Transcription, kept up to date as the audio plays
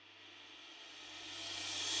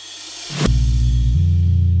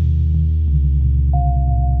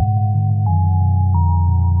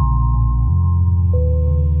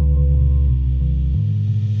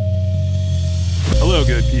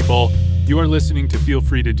You are listening to Feel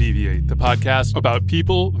Free to Deviate, the podcast about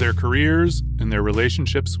people, their careers, and their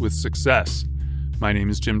relationships with success. My name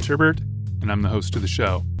is Jim Turbert, and I'm the host of the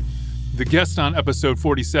show. The guest on episode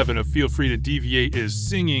 47 of Feel Free to Deviate is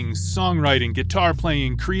singing, songwriting, guitar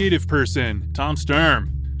playing, creative person, Tom Sturm.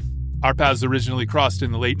 Our paths originally crossed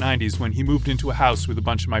in the late 90s when he moved into a house with a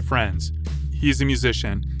bunch of my friends. He's a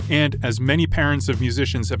musician, and as many parents of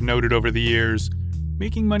musicians have noted over the years,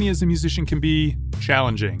 making money as a musician can be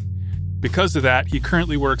challenging. Because of that, he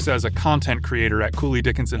currently works as a content creator at Cooley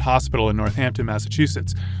Dickinson Hospital in Northampton,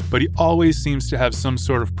 Massachusetts, but he always seems to have some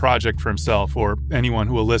sort of project for himself or anyone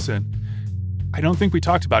who will listen. I don't think we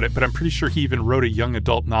talked about it, but I'm pretty sure he even wrote a young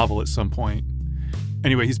adult novel at some point.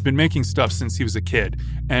 Anyway, he's been making stuff since he was a kid,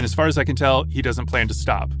 and as far as I can tell, he doesn't plan to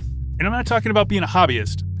stop. And I'm not talking about being a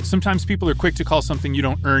hobbyist. Sometimes people are quick to call something you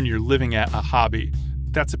don't earn your living at a hobby.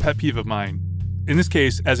 That's a pet peeve of mine. In this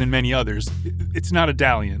case, as in many others, it's not a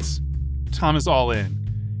dalliance. Tom is all in.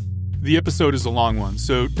 The episode is a long one,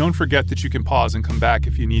 so don't forget that you can pause and come back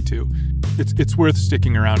if you need to. It's worth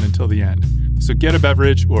sticking around until the end. So get a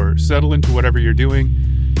beverage or settle into whatever you're doing.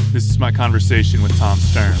 This is my conversation with Tom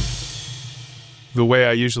Sturm. The way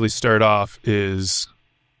I usually start off is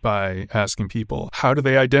by asking people, how do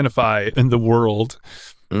they identify in the world?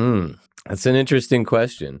 That's an interesting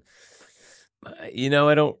question. I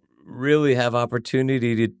don't really have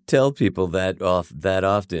opportunity to tell people that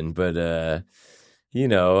often, but I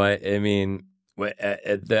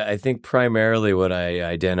think primarily what I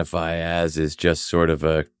identify as is just sort of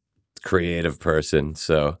a creative person.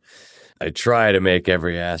 So I try to make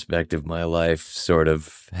every aspect of my life sort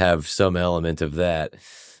of have some element of that,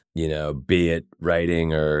 be it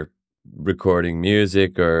writing or recording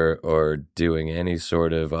music or doing any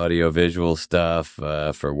sort of audiovisual stuff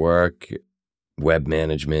for work, web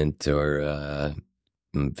management or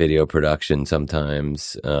video production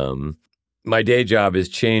sometimes. My day job is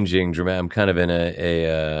changing dramatically. I'm kind of in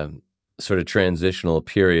a sort of transitional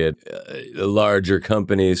period. A larger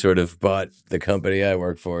company sort of bought the company I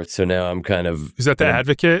work for. So now I'm kind of... Is that the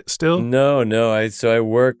Advocate still? No. I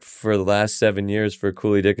worked for the last 7 years for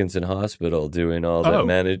Cooley Dickinson Hospital, doing all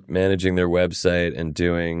the managing their website and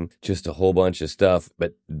doing just a whole bunch of stuff.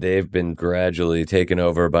 But they've been gradually taken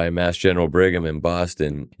over by Mass General Brigham in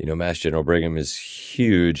Boston. Mass General Brigham is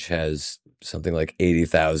huge, has something like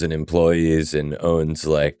 80,000 employees and owns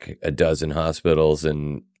like a dozen hospitals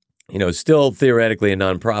and still theoretically a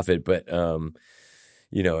nonprofit, but, a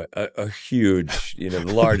huge, the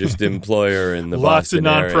largest employer in the Boston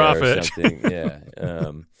area or something. Yeah.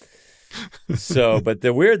 But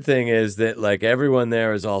the weird thing is that like everyone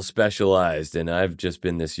there is all specialized and I've just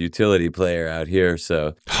been this utility player out here.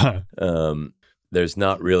 So, there's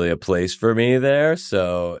not really a place for me there.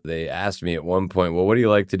 So they asked me at one point, well, what do you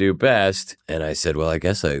like to do best? And I said, well, I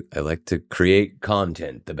guess I like to create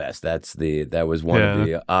content the best. That was one of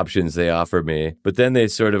the options they offered me. But then they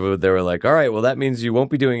were like, all right, well, that means you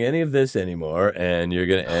won't be doing any of this anymore. And you're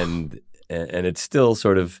going to and it still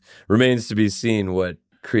sort of remains to be seen what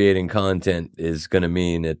creating content is going to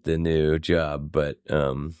mean at the new job. But,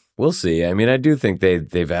 we'll see. I mean, I do think they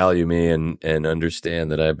value me and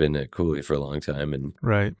understand that I've been at Cooley for a long time, and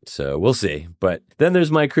right. So we'll see. But then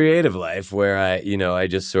there's my creative life, where I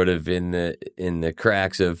just sort of in the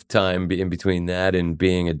cracks of time in between that and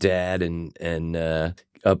being a dad and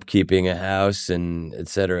upkeeping a house and et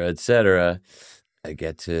cetera, I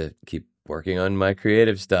get to keep working on my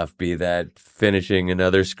creative stuff, be that finishing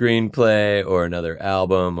another screenplay or another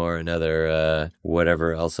album or another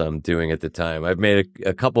whatever else I'm doing at the time. I've made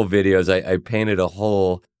a couple videos. I painted a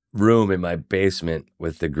whole room in my basement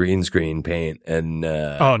with the green screen paint and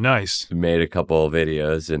nice. Made a couple of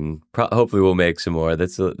videos and hopefully we'll make some more.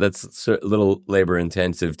 That's a little labor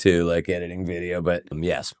intensive too, like editing video. But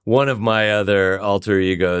yes, one of my other alter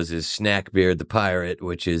egos is Snackbeard the Pirate,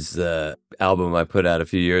 which is the album I put out a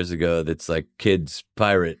few years ago that's like kids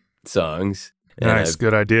pirate songs. Nice,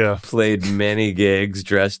 good idea. Played many gigs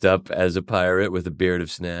dressed up as a pirate with a beard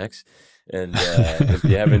of snacks. And if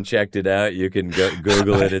you haven't checked it out, you can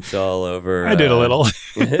Google it. It's all over. I did a little.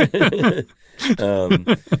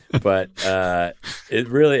 But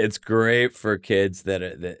it's great for kids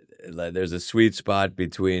that there's a sweet spot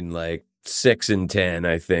between like 6 and 10,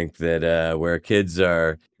 I think, that where kids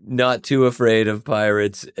are not too afraid of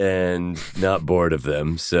pirates and not bored of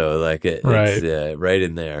them. So like it's right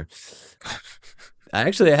in there. I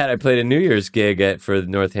played a New Year's gig for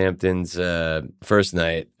Northampton's first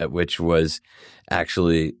night, which was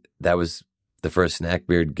that was the first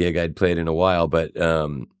Snackbeard gig I'd played in a while, but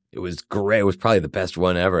it was great. It was probably the best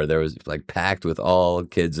one ever. There was like packed with all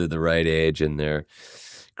kids of the right age and their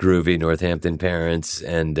groovy Northampton parents,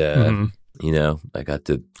 and I got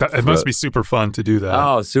to. It must be super fun to do that.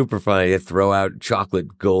 Oh, super fun! You throw out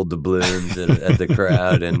chocolate gold doubloons at the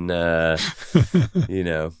crowd, and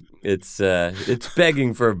it's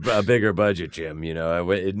begging for a bigger budget, Jim.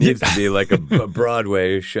 It needs to be like a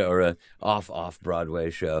Broadway show or a off Broadway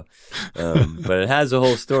show, but it has a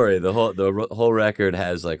whole story. The whole record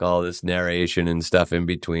has like all this narration and stuff in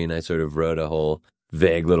between. I sort of wrote a whole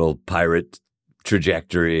vague little pirate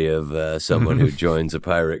trajectory of someone who joins a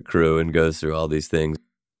pirate crew and goes through all these things.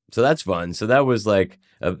 So that's fun. So that was that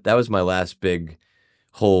was my last big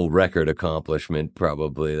whole record accomplishment.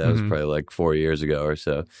 Probably that was probably like 4 years ago or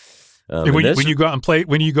so. When you go out and play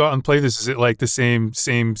this, is it like the same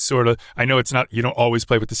sort of? I know it's not. You don't always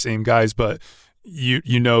play with the same guys, but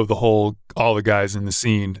you know all the guys in the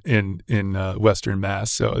scene in Western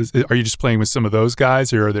Mass. So are you just playing with some of those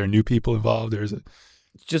guys, or are there new people involved, or is it?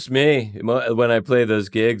 It's just me. When I play those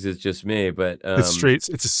gigs, it's just me. But it's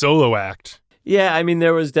a solo act. Yeah, I mean,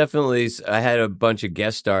 there was definitely. I had a bunch of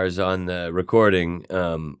guest stars on the recording,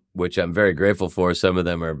 which I'm very grateful for. Some of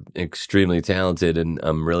them are extremely talented, and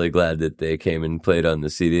I'm really glad that they came and played on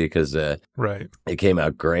the CD because right, it came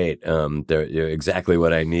out great. They're exactly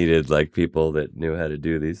what I needed, like people that knew how to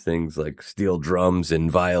do these things, like steel drums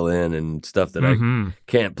and violin and stuff that I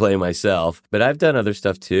can't play myself. But I've done other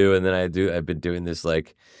stuff too, and then I've been doing this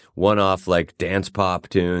like one-off like dance pop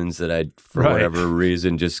tunes that I, for whatever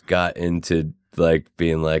reason, just got into. Like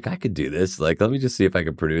being like, I could do this. Like, let me just see if I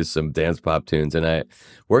could produce some dance pop tunes. And I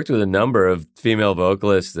worked with a number of female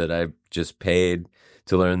vocalists that I just paid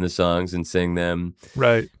to learn the songs and sing them.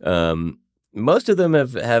 Right. Most of them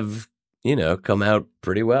have come out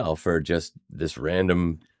pretty well for just this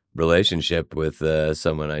random relationship with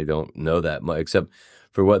someone I don't know that much, except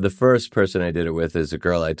for what the first person I did it with is a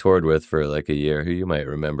girl I toured with for like a year, who you might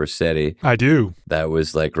remember, Seti. I do. That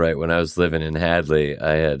was like right when I was living in Hadley.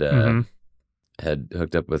 I had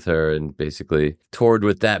hooked up with her and basically toured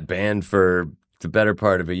with that band for the better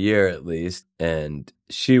part of a year at least. And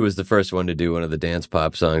she was the first one to do one of the dance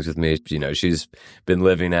pop songs with me. She's been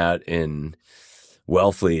living out in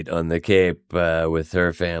Wellfleet on the Cape with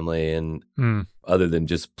her family, and other than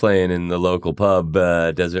just playing in the local pub,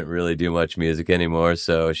 doesn't really do much music anymore.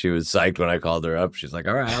 So she was psyched when I called her up. She's like,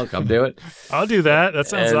 all right, I'll come do it. I'll do that. That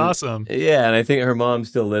sounds awesome. Yeah, and I think her mom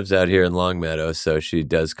still lives out here in Longmeadow, so she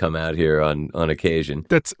does come out here on occasion.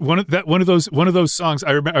 That's one of those songs.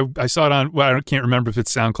 I remember I saw it on. Well, I can't remember if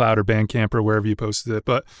it's SoundCloud or Bandcamp or wherever you posted it,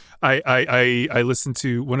 but I listened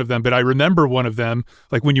to one of them. But I remember one of them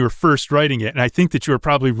like when you were first writing it, and I think that you were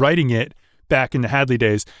probably writing it back in the Hadley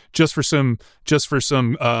days. Just for some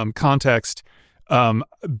context,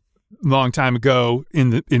 long time ago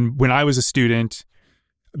in when I was a student.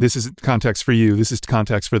 This is context for you. This is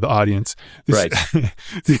context for the audience. Right.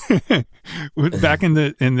 Back in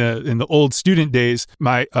the old student days,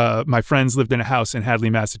 my friends lived in a house in Hadley,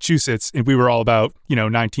 Massachusetts, and we were all about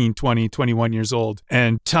 19, 20, 21 years old.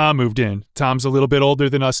 And Tom moved in. Tom's a little bit older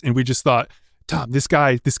than us, and we just thought, Tom, this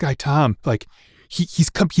guy Tom, like he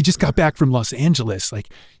just got back from Los Angeles. Like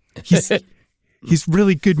he's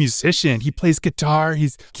really good musician. He plays guitar.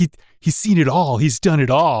 He's seen it all. He's done it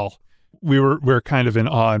all. We're kind of in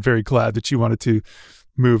awe and very glad that you wanted to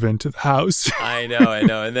move into the house. I know.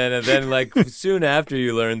 And then like soon after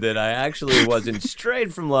you learned that I actually wasn't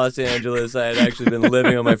straight from Los Angeles. I had actually been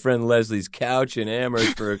living on my friend Leslie's couch in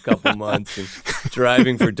Amherst for a couple months and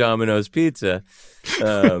driving for Domino's Pizza.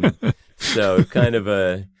 So kind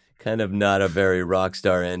of not a very rock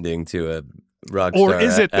star ending to a rock star. Or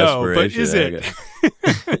is it though? But is it?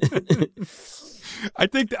 I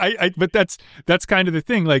think but that's kind of the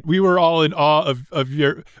thing. Like we were all in awe of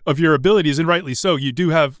your abilities, and rightly so.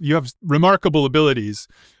 You have remarkable abilities,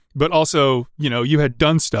 but also you had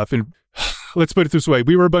done stuff. And let's put it this way: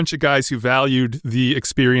 we were a bunch of guys who valued the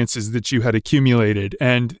experiences that you had accumulated,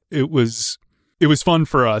 and it was fun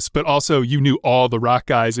for us. But also, you knew all the rock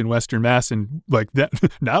guys in Western Mass, and like that.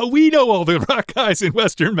 Now we know all the rock guys in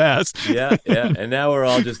Western Mass. Yeah, and now we're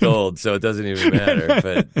all just old, so it doesn't even matter.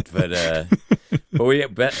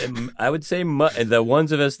 But I would say the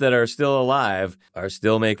ones of us that are still alive are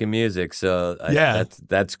still making music. So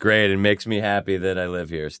that's great. It makes me happy that I live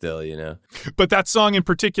here still, But that song in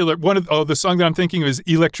particular, the song that I'm thinking of is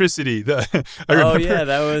Electricity. That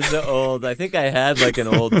was old. I think I had like an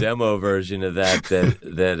old demo version of that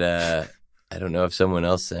I don't know if someone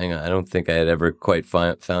else sang. I don't think I had ever quite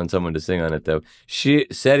found someone to sing on it, though. She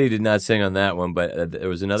said he did not sing on that one, but there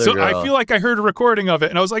was another girl. I feel like I heard a recording of it,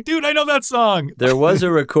 and I was like, dude, I know that song. There was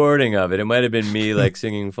a recording of it. It might have been me, like,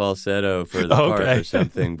 singing falsetto for the part or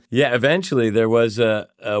something. Yeah, eventually there was a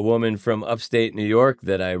woman from upstate New York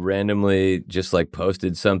that I randomly just, like,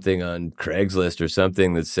 posted something on Craigslist or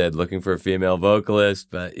something that said, looking for a female vocalist,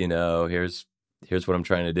 but, you know, here's what I'm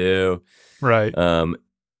trying to do. Right.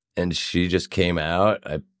 And she just came out.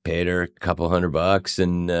 I paid her a couple $100,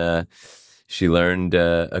 and she learned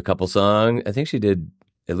a couple songs. I think she did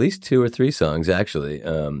at least 2 or 3 songs, actually.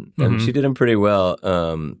 And she did them pretty well.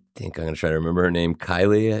 I think I'm going to try to remember her name.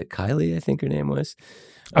 Kylie, I think her name was.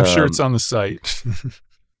 I'm sure it's on the site.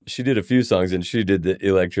 She did a few songs, and she did the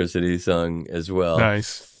Electricity song as well.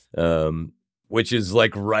 Nice. Which is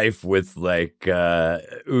like rife with like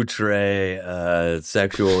outre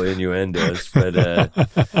sexual innuendos, but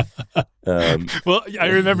well, I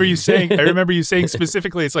remember you saying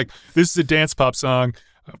specifically, it's like, this is a dance pop song.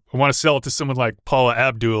 I want to sell it to someone like Paula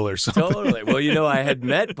Abdul or something. Totally. Well, you know, I had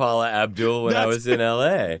met Paula Abdul when I was in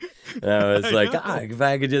LA. And I was like, if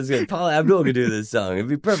I could just get Paula Abdul could do this song, it'd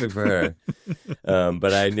be perfect for her.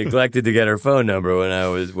 But I neglected to get her phone number when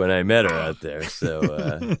I met her out there.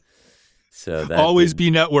 So that always be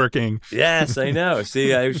networking. Yes, I know.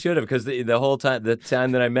 See, I should have, because the whole time, the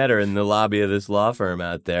time that I met her in the lobby of this law firm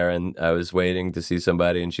out there, and I was waiting to see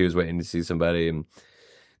somebody, and she was waiting to see somebody, and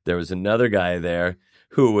there was another guy there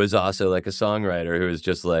who was also like a songwriter who was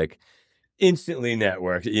just like instantly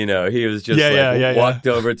networked. You know, he was just walked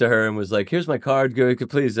over to her and was like, "Here's my card.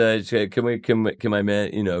 Please, can my man?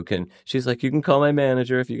 You know, she's like, you can call my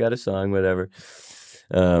manager if you got a song, whatever."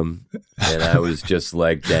 And I was just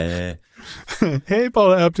like, "Hey,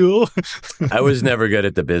 Paula Abdul." I was never good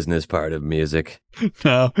at the business part of music.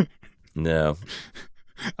 No.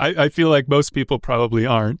 I feel like most people probably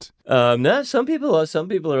aren't. No, some people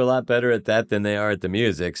are a lot better at that than they are at the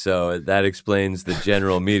music. So that explains the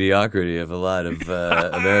general mediocrity of a lot of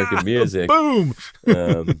American music. Boom.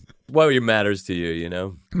 What matters to you, you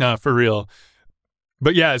know? No, for real.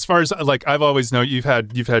 But yeah, as far as like, I've always known you've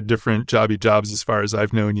had different jobs as far as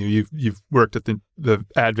I've known you. You've worked at the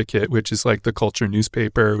Advocate, which is like the culture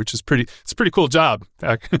newspaper, which is it's a pretty cool job.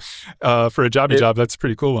 For a job, that's a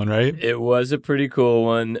pretty cool one, right? It was a pretty cool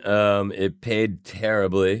one. It paid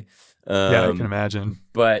terribly. Yeah, I can imagine.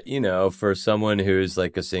 But, you know, for someone who's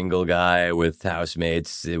like a single guy with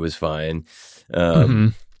housemates, it was fine.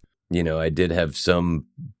 You know, I did have some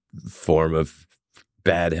form of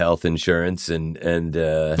bad health insurance, and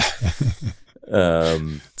it's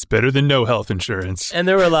better than no health insurance. And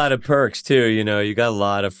there were a lot of perks too. You know, you got a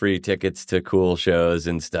lot of free tickets to cool shows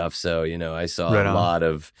and stuff. So, you know, I saw a lot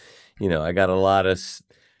of, you know, I got a lot of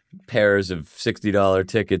pairs of $60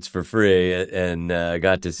 tickets for free, and I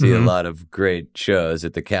got to see a lot of great shows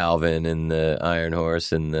at the Calvin and the Iron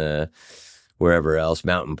Horse and the wherever else,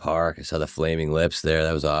 Mountain Park. I saw the Flaming Lips there.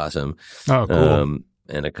 That was awesome. Oh, cool.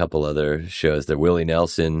 And a couple other shows that Willie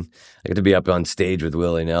Nelson. I got to be up on stage with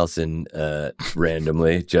Willie Nelson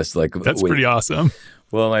randomly, just like that's pretty awesome.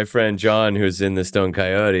 Well, my friend John, who's in the Stone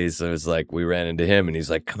Coyotes, it was like we ran into him, and he's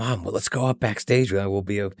like, "Come on, well, let's go up backstage. We'll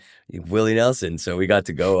be Willie Nelson." So we got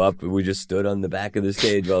to go up, and we just stood on the back of the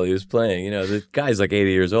stage while he was playing. You know, the guy's like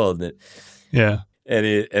 80 years old, yeah.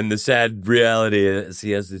 And the sad reality is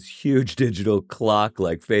he has this huge digital clock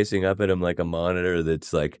like facing up at him like a monitor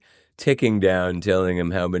that's like ticking down, telling him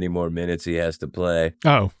how many more minutes he has to play.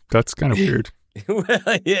 Oh, that's kind of weird. Well,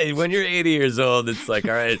 yeah, when you're 80 years old, it's like,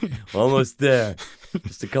 all right, almost there.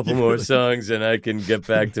 Just a couple more songs and I can get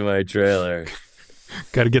back to my trailer.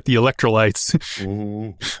 Got to get the electrolytes.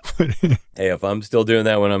 Hey, if I'm still doing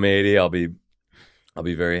that when I'm 80, I'll be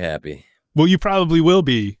very happy. Well, you probably will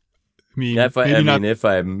be. I mean, if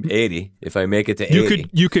I'm 80, if I make it to 80.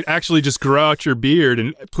 You could actually just grow out your beard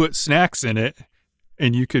and put snacks in it.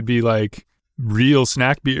 And you could be like real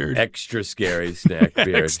snack beard. Extra scary snack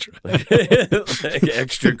beard. Extra. like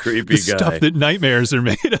extra creepy the guy. Stuff that nightmares are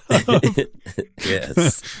made of.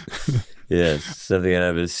 Yes. Yes. Something out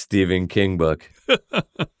of a Stephen King book.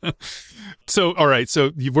 So, all right. So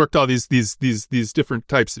you've worked all these different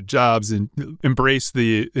types of jobs and embrace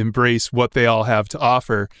what they all have to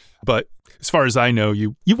offer. But as far as I know,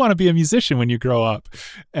 you want to be a musician when you grow up,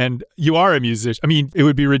 and you are a musician. I mean, it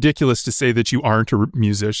would be ridiculous to say that you aren't a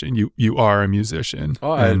musician. You are a musician.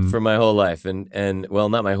 Oh, for my whole life, and well,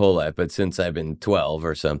 not my whole life, but since I've been 12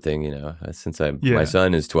 or something, you know, my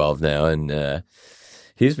son is 12 now, and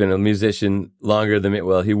he's been a musician longer than me.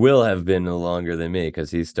 Well, he will have been longer than me because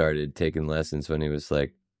he started taking lessons when he was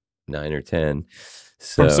like 9 or 10.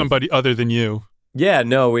 So, from somebody other than you. Yeah,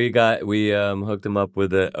 no, we hooked him up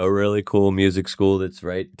with a really cool music school that's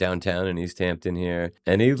right downtown in East Hampton here,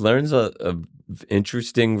 and he learns a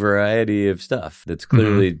interesting variety of stuff that's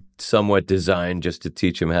clearly somewhat designed just to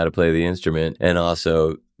teach him how to play the instrument, and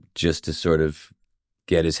also just to sort of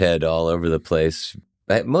get his head all over the place.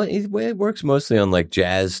 He works mostly on like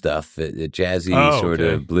jazz stuff, jazzy sort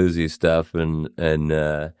of bluesy stuff, and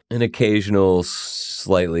an occasional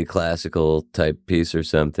slightly classical type piece or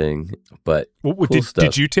something. But cool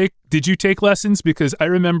stuff. Did you take lessons? Because I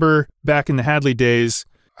remember back in the Hadley days,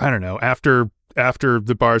 I don't know, after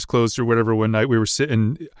the bars closed or whatever, one night we were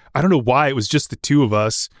sitting, I don't know why, it was just the two of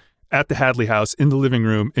us at the Hadley house in the living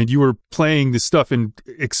room, and you were playing this stuff and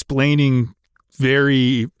explaining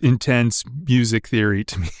very intense music theory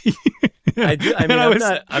to me.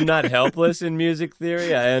 I'm not helpless in music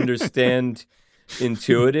theory. I understand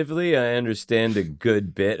intuitively. I understand a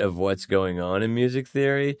good bit of what's going on in music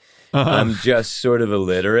theory. I'm just sort of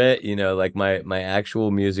illiterate, like my actual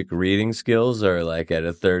music reading skills are like at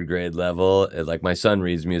a third grade level. Like my son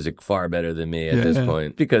reads music far better than me at this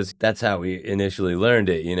point, because that's how we initially learned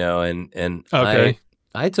it, and okay.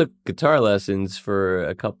 I took guitar lessons for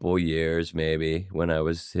a couple years, maybe, when I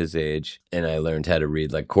was his age, and I learned how to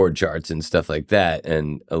read like chord charts and stuff like that,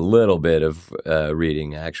 and a little bit of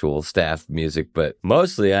reading actual staff music. But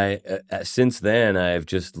mostly, since then, I've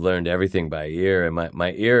just learned everything by ear, and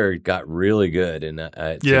my ear got really good, and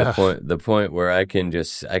the point where I can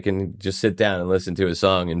just sit down and listen to a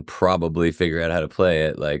song and probably figure out how to play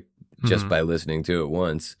it, like, just by listening to it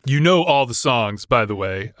once. You know all the songs, by the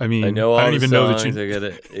way. I mean, I know all I don't the even songs. know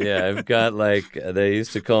that you... I've got like, they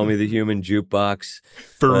used to call me the human jukebox.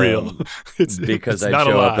 For real. Because I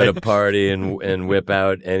show up at a party and whip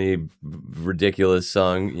out any ridiculous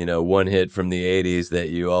song, one hit from the 80s that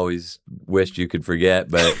you always wished you could forget,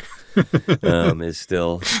 but is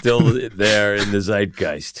still there in the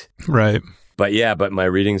zeitgeist. Right. But my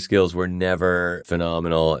reading skills were never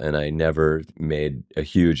phenomenal, and I never made a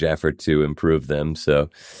huge effort to improve them.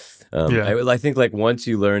 So I think like once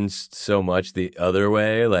you learn so much the other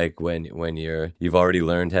way, like when you've already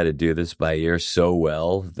learned how to do this by ear so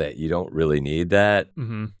well that you don't really need that.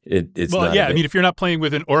 It's not. I mean, if you're not playing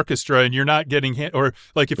with an orchestra and you're not getting or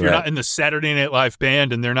like if you're not in the Saturday Night Live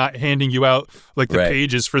band and they're not handing you out like the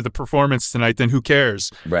pages for the performance tonight, then who cares?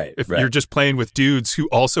 Right. If you're just playing with dudes who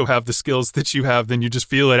also have the skills that you have, then you just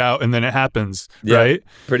feel it out and then it happens. Yeah, right.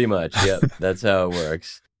 Pretty much. Yeah. That's how it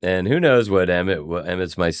works. And who knows what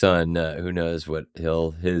Emmett's my son, who knows what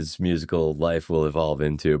his musical life will evolve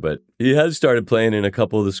into. But he has started playing in a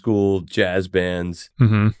couple of the school jazz bands.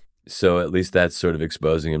 So at least that's sort of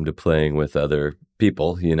exposing him to playing with other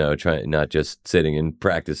people, trying, not just sitting and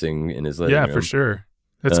practicing in his living room. Yeah, for sure.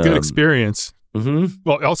 That's a good experience.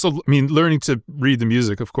 Well, also, I mean, learning to read the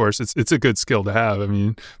music, of course, it's a good skill to have. I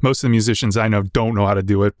mean, most of the musicians I know don't know how to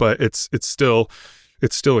do it, but it's still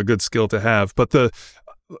a good skill to have. But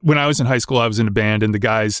when I was in high school, I was in a band, and the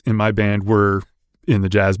guys in my band were in the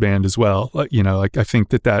jazz band as well. Like I think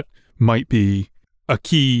that might be a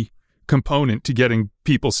key component to getting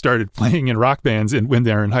people started playing in rock bands when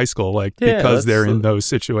they're in high school, because they're in those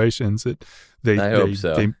situations. I hope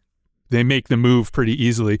so. They make the move pretty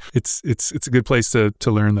easily. It's a good place to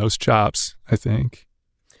learn those chops, I think.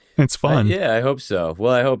 It's fun. I hope so.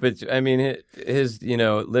 Well, I hope his,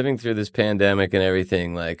 living through this pandemic and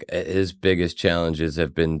everything, like his biggest challenges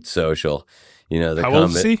have been social. How old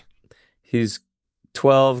is he? He's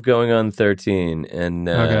 12 going on 13. And,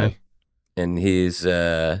 and he's,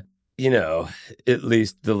 at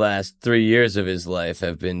least the last 3 years of his life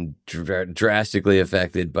have been drastically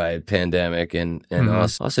affected by pandemic and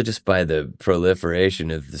also just by the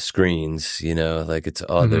proliferation of the screens, like it's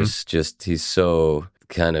all, there's just, he's so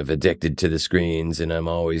kind of addicted to the screens, and I'm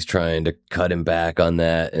always trying to cut him back on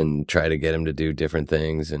that and try to get him to do different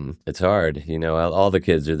things, and it's hard. All the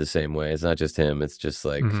kids are the same way. It's not just him. It's just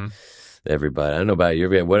like everybody. I don't know about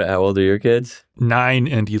how old are your kids? 9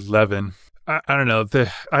 and 11. I don't know.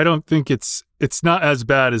 I don't think it's not as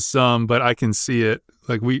bad as some, but I can see it.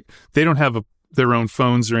 Like they don't have their own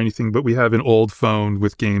phones or anything, but we have an old phone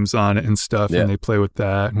with games on it and stuff, and they play with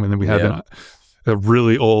that. And then we have a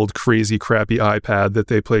really old, crazy, crappy iPad that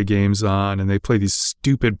they play games on, and they play these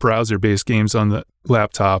stupid browser-based games on the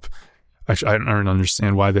laptop. I don't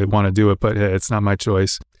understand why they want to do it, but hey, it's not my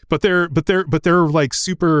choice. But they're like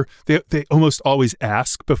super. They almost always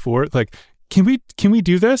ask before, like, Can we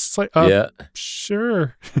do this? It's like,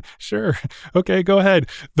 sure, okay, go ahead.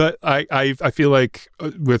 But I feel like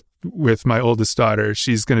with my oldest daughter,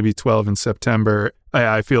 she's going to be 12 in September.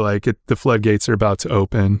 I feel like the floodgates are about to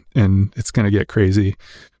open and it's going to get crazy.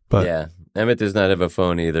 But Emmett does not have a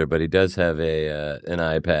phone either, but he does have an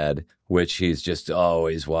iPad, which he's just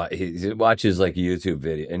always he watches like YouTube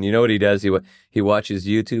video. And you know what he does? He watches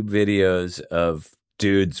YouTube videos of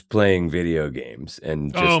dudes playing video games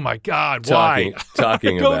and just oh my God, talking, why?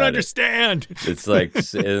 talking I don't about understand. It's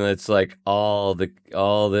like all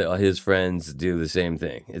his friends do the same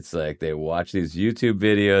thing. It's like they watch these YouTube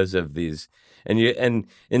videos of these, and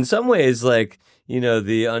in some ways, like, you know,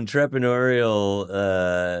 the entrepreneurial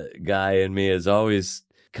guy in me is always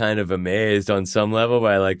kind of amazed on some level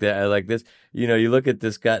by like that. I like this. You know, you look at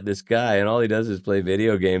this guy, and all he does is play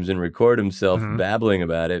video games and record himself babbling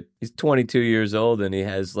about it. He's 22 years old, and he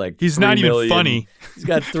has like he's not even funny. He's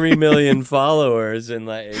got 3 million followers, and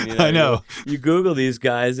like, and, you know, I know. You Google these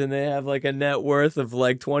guys, and they have like a net worth of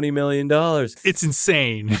like $20 million. It's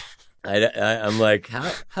insane. I'm like,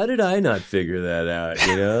 how did I not figure that out?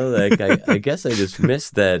 You know, like I guess I just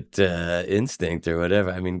missed that instinct or whatever.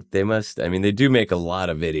 I mean, they do make a lot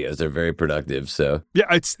of videos. They're very productive. So yeah,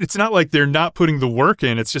 it's not like they're not putting the work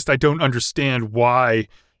in. It's just I don't understand why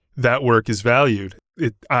that work is valued.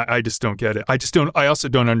 I just don't get it. I also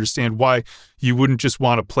don't understand why you wouldn't just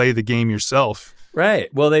want to play the game yourself.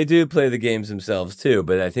 Right. Well, they do play the games themselves too,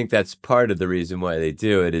 but I think that's part of the reason why they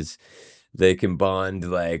do it is they can bond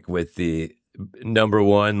like with the number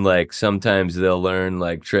one, like sometimes they'll learn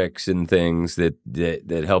like tricks and things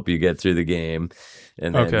that help you get through the game.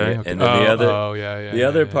 And then, and then the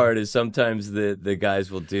other part is sometimes the guys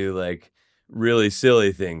will do like really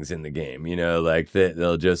silly things in the game, you know, like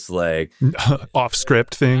they'll just like off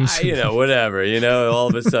script things, you know, whatever, you know, all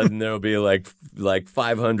of a sudden there'll be like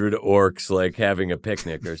 500 orcs like having a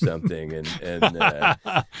picnic or something, and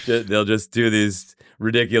they'll just do these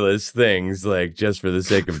ridiculous things like just for the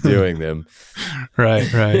sake of doing them.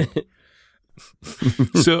 Right.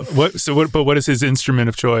 So what is his instrument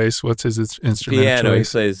of choice? What's his instrument piano. of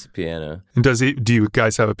choice? He plays piano. And do you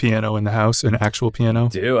guys have a piano in the house, an actual piano?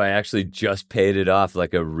 I actually just paid it off I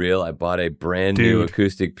bought a brand new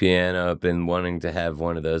acoustic piano. I've been wanting to have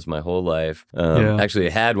one of those my whole life. Actually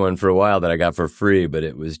I had one for a while that I got for free, but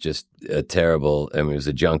it was just it was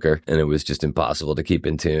a junker, and it was just impossible to keep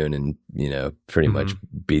in tune and, you know, pretty much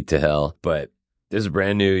beat to hell. But this is a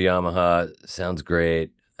brand new Yamaha. Sounds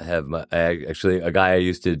great. I have a guy I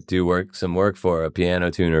used to do some work for, a piano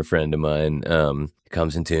tuner friend of mine,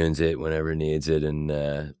 comes and tunes it whenever needs it, and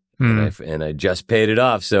I just paid it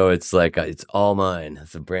off, so it's like it's all mine.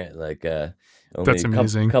 It's a brand only that's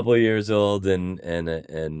amazing. A couple of years old, and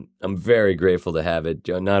I'm very grateful to have it,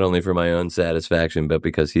 not only for my own satisfaction, but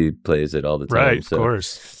because he plays it all the time. Right, so,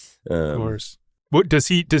 of course. What does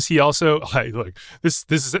he also like?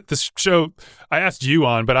 This show I asked you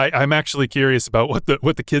on, but I'm actually curious about what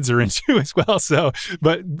the kids are into as well. So,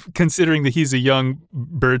 but considering that he's a young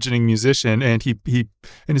burgeoning musician and he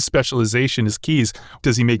and his specialization is keys,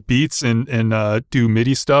 does he make beats and do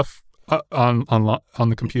MIDI stuff on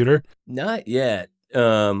the computer? Not yet.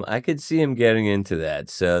 I could see him getting into that,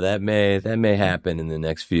 so that may happen in the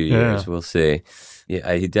next few years. Yeah. We'll see.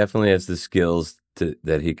 Yeah, he definitely has the skills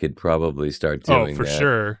that he could probably start doing. Oh, for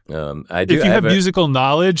sure. If you have musical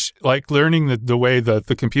knowledge, like learning the way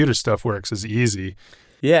the computer stuff works is easy.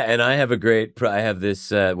 Yeah, and I have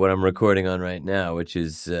this what I'm recording on right now, which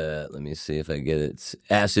is let me see if I get it. It's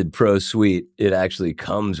Acid Pro Suite. It actually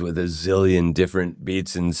comes with a zillion different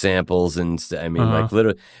beats and samples, and like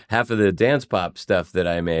literally half of the dance pop stuff that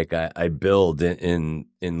I make, I build in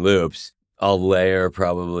loops. I'll layer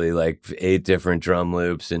probably like 8 different drum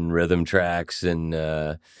loops and rhythm tracks, and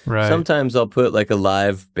sometimes I'll put like a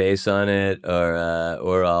live bass on it,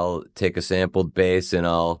 or I'll take a sampled bass and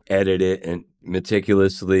I'll edit it and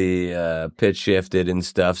meticulously pitch shift it and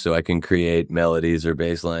stuff so I can create melodies or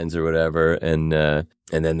bass lines or whatever, and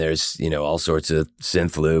then there's, you know, all sorts of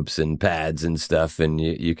synth loops and pads and stuff, and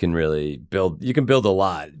you can really build a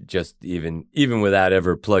lot just even without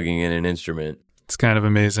ever plugging in an instrument. It's kind of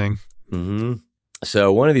amazing. Mm-hmm.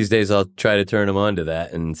 So one of these days I'll try to turn him on to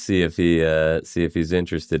that and see if he's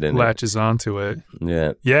interested in latches onto it.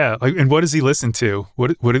 Yeah. And what does he listen to?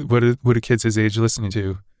 What do kids his age listening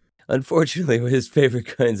to? Unfortunately, his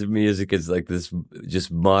favorite kinds of music is like this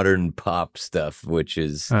just modern pop stuff, which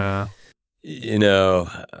is you know,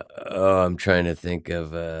 I'm trying to think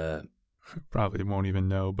of probably won't even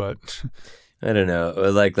know, but I don't know,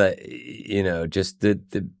 like you know, just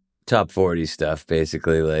the top 40 stuff,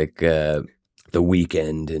 basically, like The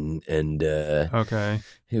Weeknd and okay.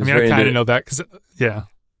 I kind of know that because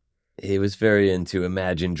he was very into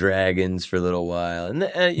Imagine Dragons for a little while, and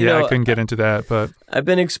I couldn't get into that, but I've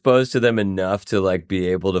been exposed to them enough to like be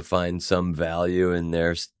able to find some value in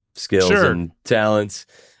their skills Sure. and talents.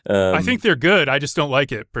 I think they're good. I just don't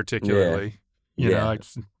like it particularly. You know,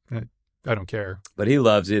 I don't care. But he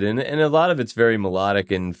loves it, and a lot of it's very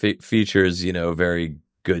melodic and features, very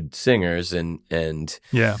good singers, and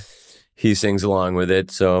Yeah. he sings along with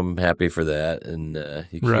it. So I'm happy for that, and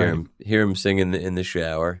you can hear him sing in the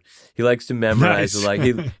shower. He likes to memorize. Nice. Like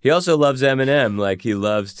he also loves Eminem. Like he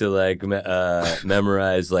loves to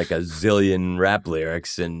memorize like a zillion rap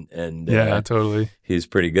lyrics, and Yeah, totally. he's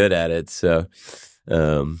pretty good at it. So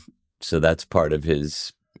that's part of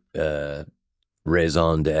his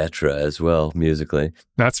raison d'etre as well, musically.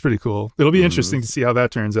 That's pretty cool. It'll be interesting to see how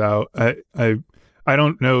that turns out. I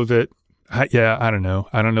don't know that. I don't know.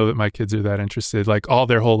 I don't know that my kids are that interested. Like all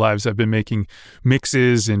their whole lives, I've been making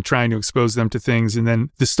mixes and trying to expose them to things, and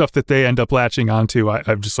then the stuff that they end up latching onto,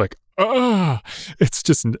 I'm just like, it's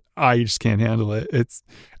just, I just can't handle it.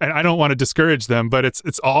 And I don't want to discourage them, but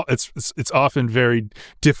it's often very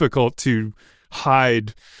difficult to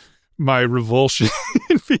hide my revulsion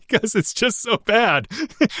because it's just so bad.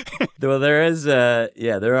 Well, there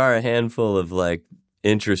are a handful of like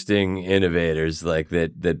interesting innovators like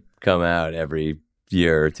that come out every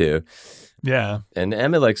year or two. Yeah. And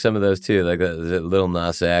Emmett likes some of those too, like the Lil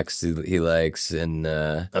Nas X he likes. And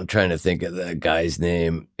I'm trying to think of the guy's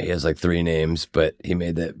name. He has like 3 names, but he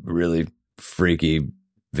made that really freaky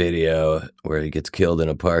video where he gets killed in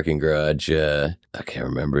a parking garage. I can't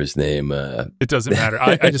remember his name. It doesn't matter.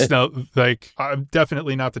 I just know, like, I'm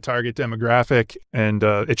definitely not the target demographic, and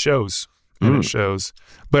it shows. And it shows.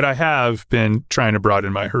 But I have been trying to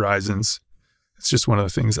broaden my horizons. It's just one of the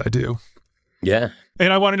things I do. Yeah.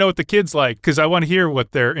 And I want to know what the kids like, because I want to hear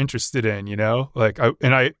what they're interested in, Like,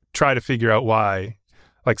 I try to figure out why.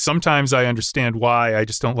 Like, sometimes I understand why, I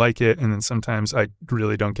just don't like it, and then sometimes I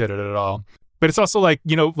really don't get it at all. But it's also like,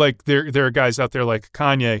 like there are guys out there like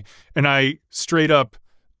Kanye, and I straight up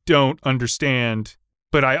don't understand,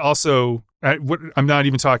 but I also... I'm not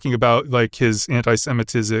even talking about like his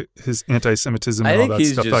anti-Semitism, and I all think that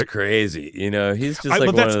he's stuff. just crazy. He's just like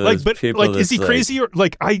but one of those people. Like, is he crazy or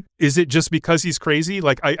like is it just because he's crazy?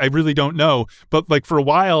 Like, I really don't know. But like for a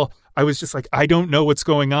while, I was just like, I don't know what's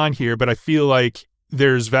going on here, but I feel like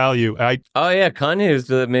there's value. Kanye has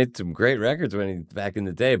made some great records back in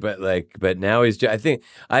the day, but now he's just,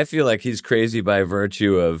 I feel like he's crazy by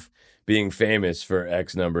virtue of being famous for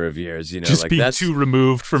X number of years, just like being that's too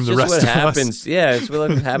removed from the rest what of happens. us. Yeah, it's what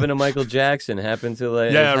happened to Michael Jackson. Happened to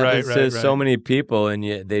right. so many people, and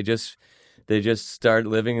yet they just start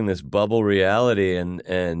living in this bubble reality,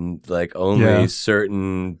 and like only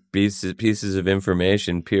certain pieces of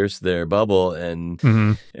information pierce their bubble, and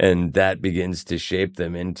that begins to shape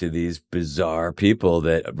them into these bizarre people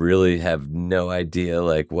that really have no idea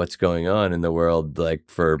like what's going on in the world, like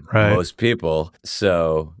for most people.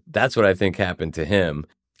 So that's what I think happened to him.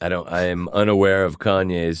 I am unaware of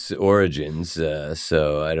Kanye's origins,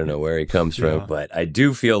 so I don't know where he comes from, but I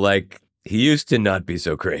do feel like he used to not be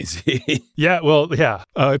so crazy. Yeah, well, yeah.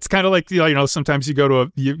 It's kind of like, sometimes you go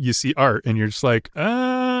to you see art and you're just like,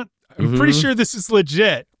 I'm pretty sure this is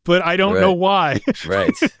legit, but I don't know why.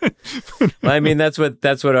 Right. Well, I mean, that's what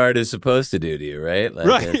art is supposed to do to you, right? Like,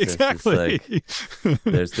 right, exactly. Like,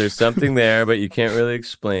 there's something there, but you can't really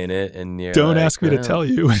explain it, and you're don't ask me to tell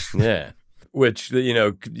you. Yeah. Which,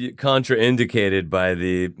 contraindicated by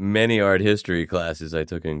the many art history classes I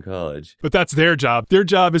took in college. But that's their job. Their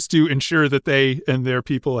job is to ensure that they and their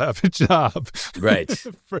people have a job. Right.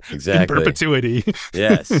 Exactly. In perpetuity.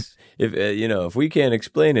 Yes. If we can't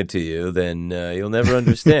explain it to you, then you'll never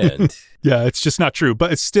understand. Yeah, it's just not true.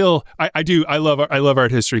 But it's still, I love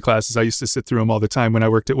art history classes. I used to sit through them all the time when I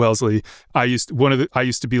worked at Wellesley. I used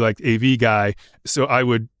to be like AV guy, so I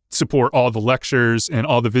would support all the lectures and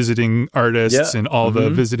all the visiting artists and all the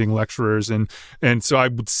visiting lecturers, and so I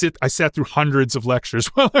sat through hundreds of lectures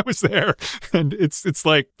while I was there, and it's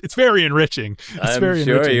very enriching. I'm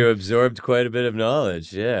sure you absorbed quite a bit of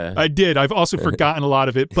knowledge. Yeah, I did. I've also forgotten a lot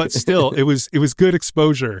of it, but still, it was good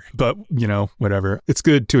exposure. But whatever. It's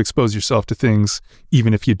good to expose yourself to things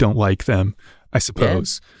even if you don't like them, I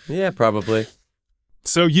suppose. Yeah, probably.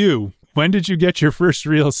 So when did you get your first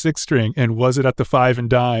real 6-string, and was it at the Five and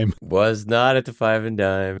Dime? Was not at the Five and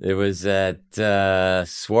Dime. It was at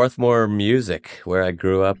Swarthmore Music, where I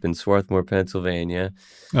grew up in Swarthmore, Pennsylvania.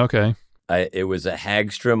 Okay. It was a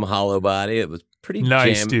Hagstrom hollow body. It was pretty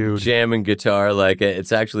nice, dude. Jamming guitar. Like,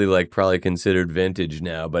 it's actually like probably considered vintage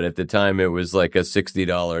now, but at the time it was like a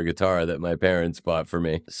 $60 guitar that my parents bought for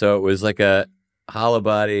me. So it was like a hollow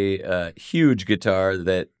body, huge guitar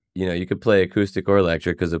that you could play acoustic or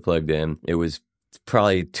electric because it plugged in. It was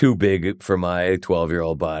probably too big for my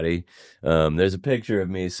 12-year-old body. There's a picture of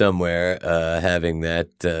me somewhere having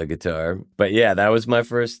that guitar. But yeah, that was my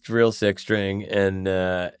first real 6-string, and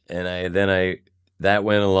that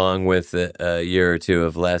went along with a year or two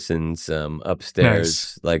of lessons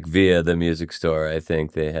upstairs, like via the music store. I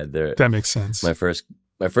think they had their. That makes sense. My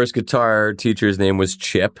first guitar teacher's name was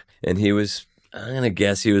Chip, and he was, I'm gonna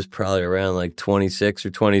guess he was probably around like 26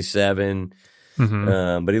 or 27.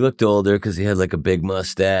 But he looked older because he had like a big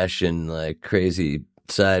mustache and like crazy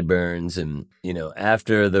sideburns. And, you know,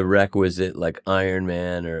 after the requisite like Iron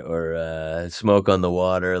Man or Smoke on the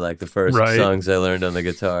Water, like the first songs I learned on the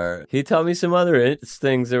guitar, he taught me some other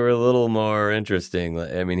things that were a little more interesting.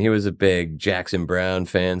 I mean, he was a big Jackson Browne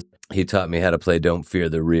fan. He taught me how to play Don't Fear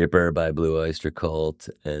the Reaper by Blue Oyster Cult.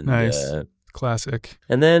 And, nice. Classic.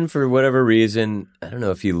 And then for whatever reason, I don't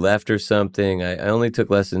know if he left or something. I only took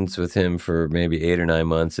lessons with him for maybe 8 or 9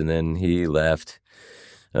 months, and then he left.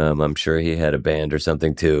 I'm sure he had a band or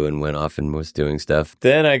something too and went off and was doing stuff.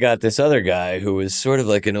 Then I got this other guy who was sort of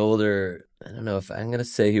like an older, I don't know if I'm going to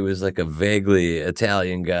say he was like a vaguely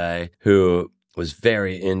Italian guy who was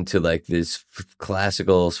very into like this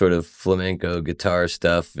classical sort of flamenco guitar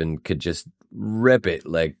stuff and could just rip it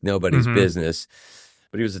like nobody's business.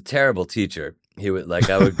 But he was a terrible teacher. He would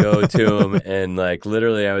I would go to him and like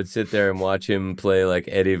literally I would sit there and watch him play like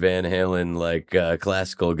Eddie Van Halen, like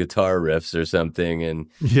classical guitar riffs or something. And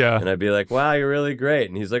I'd be like, wow, you're really great.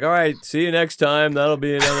 And he's like, all right, see you next time. That'll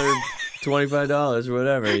be another $25 or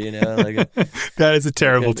whatever, you know. Like, that is a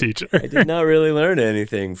terrible teacher. I did not really learn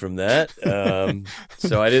anything from that.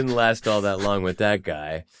 So I didn't last all that long with that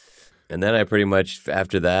guy. And then I pretty much,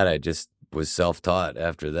 after that, I just was self-taught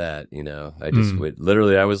after that, you know. I just would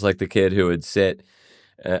literally, I was like the kid who would sit,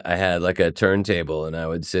 I had like a turntable and I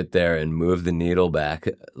would sit there and move the needle back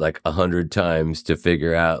like 100 times to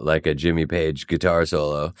figure out like a Jimmy Page guitar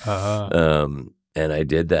solo. And I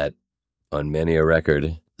did that on many a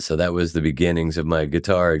record. So that was the beginnings of my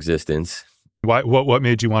guitar existence. What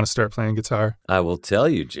made you want to start playing guitar? I will tell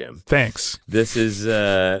you, Jim. Thanks. This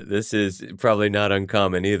is probably not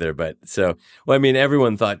uncommon either. But I mean,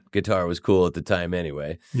 everyone thought guitar was cool at the time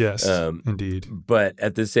anyway. Yes, indeed. But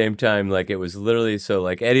at the same time, like it was literally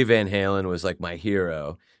like Eddie Van Halen was like my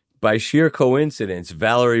hero. By sheer coincidence,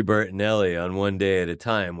 Valerie Bertinelli on One Day at a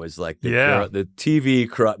Time was like the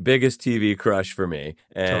biggest TV crush for me.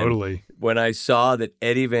 And totally. When I saw that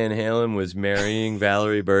Eddie Van Halen was marrying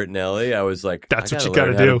Valerie Bertinelli, I was like, that's what you got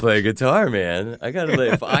to do. Play guitar, man. I got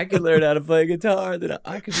to if I could learn how to play guitar, then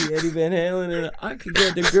I could be Eddie Van Halen and I could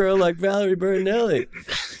get a girl like Valerie Bertinelli.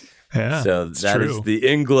 Yeah, so that is the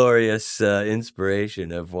inglorious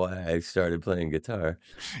inspiration of why I started playing guitar.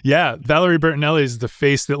 Yeah, Valerie Bertinelli is the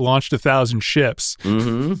face that launched 1,000 ships.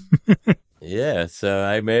 Yeah,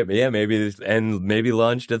 so maybe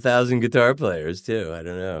launched 1,000 guitar players too. I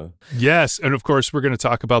don't know. Yes, and of course we're going to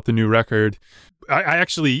talk about the new record. I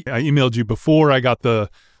emailed you before I got the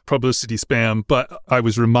publicity spam, but I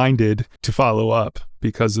was reminded to follow up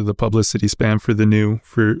because of the publicity spam for the new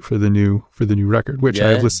record, which I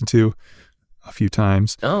have listened to a few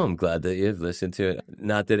times. Oh, I'm glad that you've listened to it.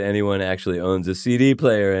 Not that anyone actually owns a CD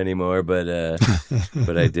player anymore, but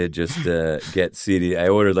but I did just get CD. I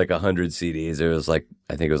ordered like 100 CDs. It was like,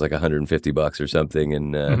 I think it was like $150 or something.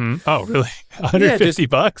 And oh, really?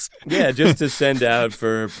 $150? Yeah, just to send out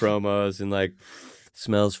for promos and like.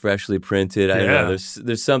 Smells freshly printed. I don't know.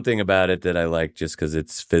 There's something about it that I like just because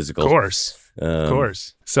it's physical. Of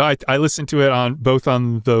course. So I listened to it both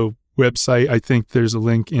on the website. I think there's a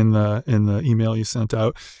link in the email you sent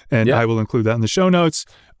out, and I will include that in the show notes.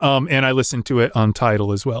 And I listened to it on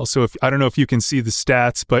Tidal as well. So I don't know if you can see the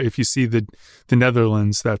stats, but if you see the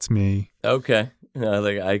Netherlands, that's me. Okay.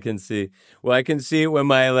 I can see. Well, I can see when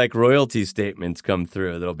my like royalty statements come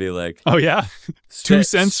through. They'll be like, oh yeah, 2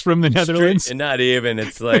 cents from the Netherlands. And not even.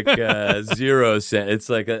 It's like 0 cents. It's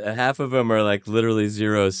like a half of them are like literally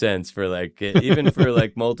 0 cents for like even for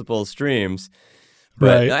like multiple streams.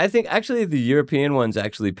 But I think actually the European ones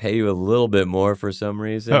actually pay you a little bit more for some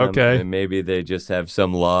reason. Okay. And maybe they just have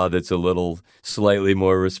some law that's a little slightly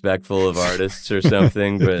more respectful of artists or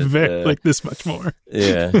something. But like this much more.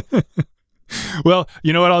 Yeah. Well,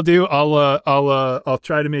 you know what I'll do? I'll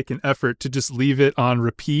try to make an effort to just leave it on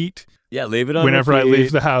repeat. Yeah, leave it on whenever repeat. I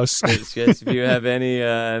leave the house. It's just, if you have any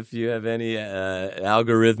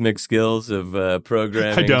algorithmic skills of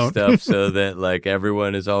programming stuff, so that like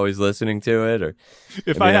everyone is always listening to it, or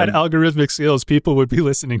if I had algorithmic skills, people would be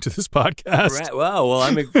listening to this podcast. Right. Wow. Well,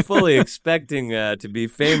 I'm fully expecting to be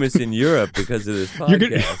famous in Europe because of this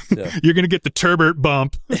podcast. You're gonna get the Turbert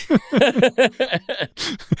bump.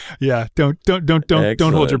 Yeah. Don't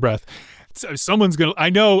hold your breath. someone's gonna. I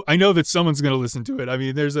know that someone's gonna listen to it. I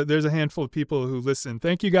mean, there's a handful of people who listen.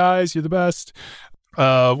 Thank you guys. You're the best.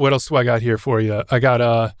 What else do I got here for you? I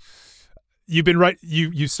got you've been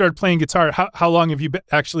you started playing guitar. How long have you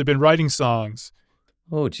actually been writing songs?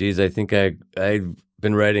 Oh, geez, I think I've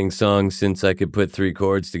been writing songs since I could put 3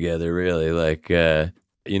 chords together, really. Like,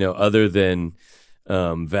 other than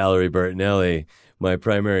Valerie Bertinelli, my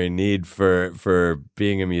primary need for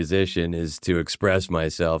being a musician is to express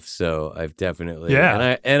myself. So I've definitely,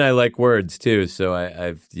 and I like words too. So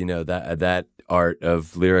I've that art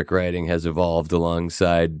of lyric writing has evolved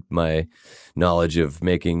alongside my knowledge of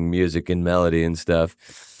making music and melody and stuff.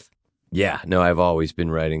 Yeah, no, I've always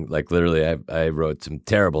been writing. Like, literally, I wrote some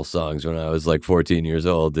terrible songs when I was like 14 years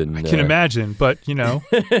old. And I can imagine, but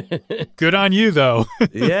good on you, though.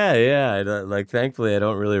 Yeah. Thankfully, I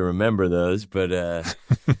don't really remember those, but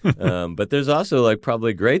but there's also like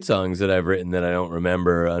probably great songs that I've written that I don't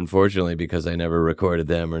remember, unfortunately, because I never recorded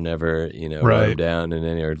them or never, wrote them down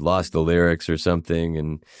or lost the lyrics or something.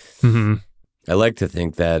 And I like to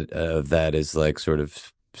think that of that as like sort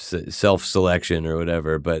of self-selection or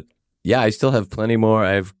whatever, but. Yeah, I still have plenty more.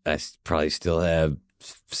 I probably still have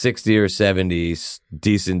 60 or 70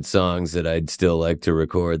 decent songs that I'd still like to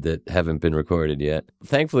record that haven't been recorded yet.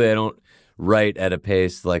 Thankfully, I don't write at a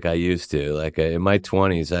pace like I used to. Like in my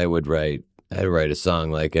 20s, I'd write a song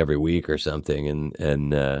like every week or something, and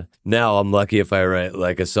now I'm lucky if I write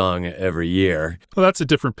like a song every year. Well, that's a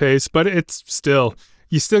different pace, but it's still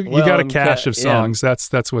you got a cache of songs. Yeah.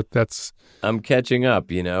 That's. I'm catching up,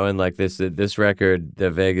 and like this record, the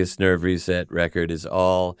Vegas Nerve Reset record, is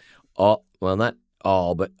all well, not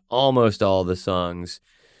all, but almost all the songs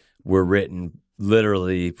were written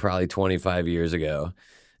literally probably 25 years ago.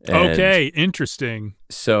 And okay, interesting.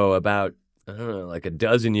 So about, I don't know, like a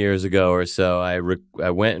dozen years ago or so, I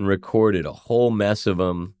went and recorded a whole mess of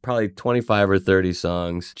them, probably 25 or 30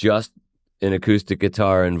 songs, just in acoustic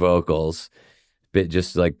guitar and vocals.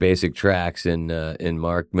 Just like basic tracks in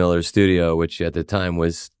Mark Miller's studio, which at the time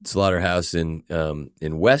was Slaughterhouse in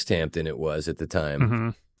West Hampton. It was at the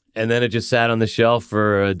time, and then it just sat on the shelf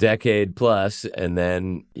for a decade plus. And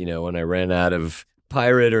then when I ran out of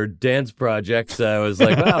pirate or dance projects, I was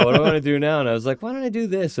like, wow, what do I want to do now? And I was like, why don't I do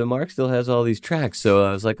this? And Mark still has all these tracks, so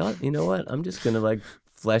I was like, oh, you know what? I'm just gonna like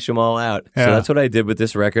flesh them all out. Yeah. So that's what I did with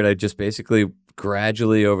this record. I just basically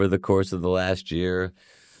gradually over the course of the last year.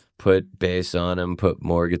 Put bass on them, put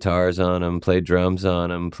more guitars on them, played drums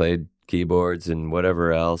on them, played keyboards and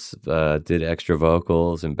whatever else, did extra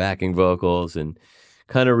vocals and backing vocals, and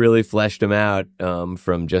kind of really fleshed them out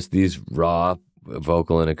from just these raw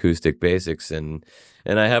vocal and acoustic basics. And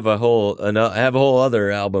I have a whole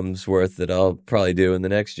other album's worth that I'll probably do in the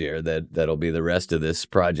next year. That'll be the rest of this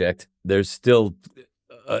project. There's still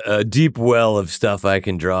a deep well of stuff I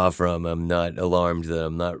can draw from. I'm not alarmed that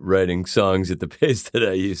I'm not writing songs at the pace that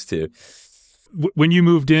I used to. When you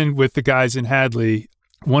moved in with the guys in Hadley,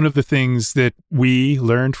 one of the things that we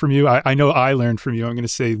learned from you, I know I learned from you, I'm going to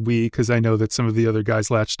say we because I know that some of the other guys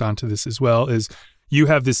latched onto this as well, is you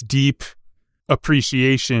have this deep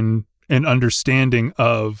appreciation and understanding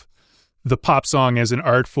of the pop song as an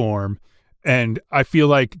art form. And I feel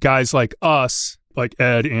like guys like us, like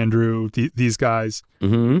Ed, Andrew, these guys,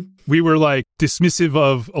 we were like dismissive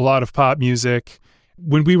of a lot of pop music.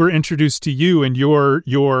 When we were introduced to you and your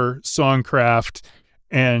songcraft,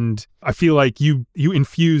 and I feel like you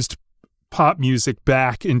infused pop music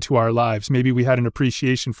back into our lives. Maybe we had an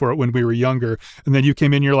appreciation for it when we were younger, and then you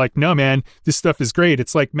came in, you're like, no, man, this stuff is great.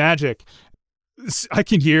 It's like magic. I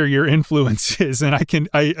can hear your influences,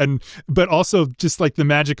 but also just like the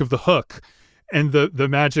magic of the hook. And the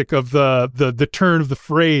magic of the turn of the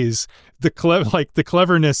phrase, the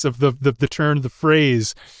cleverness of the turn of the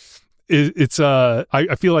phrase.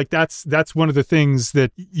 I feel like that's one of the things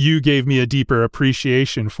that you gave me a deeper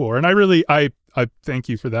appreciation for, and I thank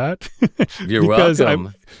you for that. You're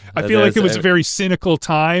welcome. I feel like it was a very cynical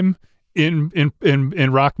time in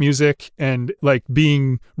rock music, and like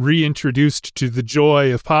being reintroduced to the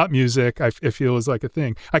joy of pop music, I feel is like a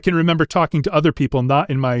thing. I can remember talking to other people, not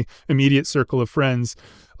in my immediate circle of friends,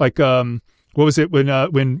 like what was it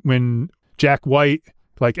when Jack White,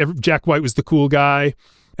 Jack White was the cool guy,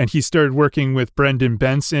 and he started working with Brendan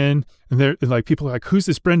Benson, and they're like, people are like, who's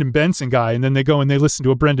this Brendan Benson guy? And then they go and they listen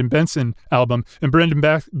to a Brendan Benson album, and Brendan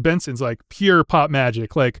Benson's like pure pop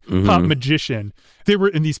magic, like pop magician.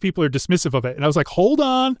 And these people are dismissive of it. And I was like, hold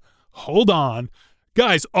on.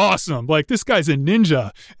 Guy's awesome. Like, this guy's a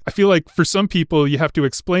ninja. I feel like for some people, you have to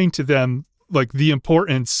explain to them like the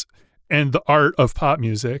importance and the art of pop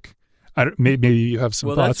music. Maybe you have some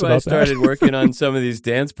Well, thoughts that's why I about that. started working on some of these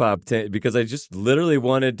dance pop because I just literally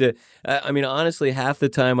wanted to. I mean, honestly, half the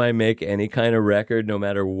time I make any kind of record, no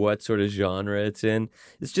matter what sort of genre it's in,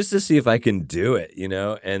 it's just to see if I can do it,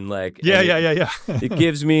 and like Yeah. It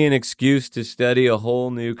gives me an excuse to study a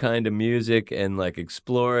whole new kind of music and like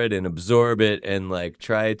explore it and absorb it and like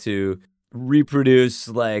try to reproduce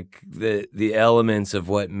like the elements of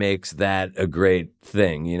what makes that a great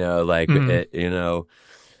thing, like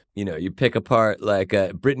you pick apart like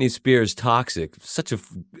Britney Spears' Toxic, such an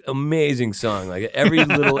amazing song. Like every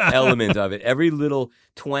little element of it, every little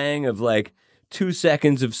twang of like 2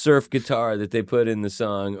 seconds of surf guitar that they put in the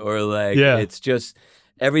song, or like it's just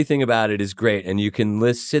everything about it is great. And you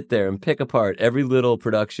can sit there and pick apart every little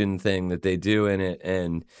production thing that they do in it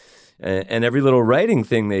and every little writing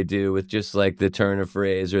thing they do with just like the turn of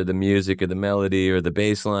phrase or the music or the melody or the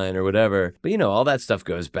bass line or whatever. But, all that stuff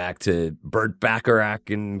goes back to Burt Bacharach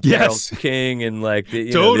and Carole King and like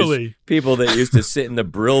totally people that used to sit in the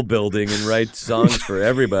Brill building and write songs for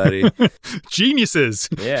everybody. Geniuses.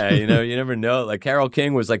 Yeah, you never know. Like Carole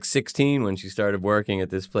King was like 16 when she started working at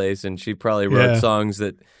this place, and she probably wrote songs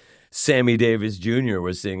that Sammy Davis Jr.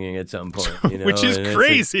 was singing at some point, which is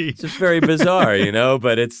crazy. It's just very bizarre,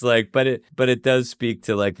 but it's like, but it does speak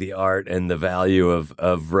to like the art and the value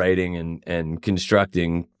of writing and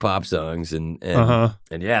constructing pop songs and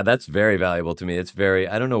yeah, that's very valuable to me. It's very,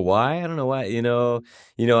 I don't know why,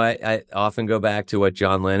 I often go back to what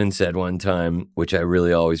John Lennon said one time, which I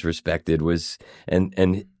really always respected was,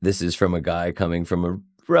 and this is from a guy coming from a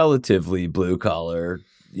relatively blue collar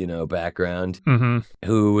background,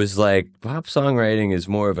 who was like, pop songwriting is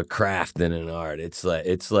more of a craft than an art. It's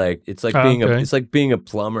like being a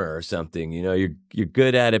plumber or something. You're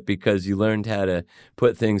good at it because you learned how to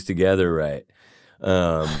put things together right.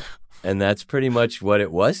 And that's pretty much what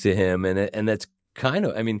it was to him. And that's kind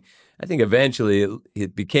of, I mean, I think eventually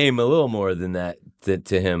it became a little more than that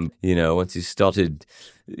to him, once he started,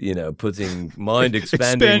 putting mind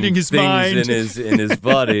expanding his things mind in his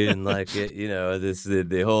body, and like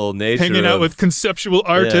the whole nature hanging out with conceptual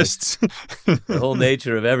artists. The whole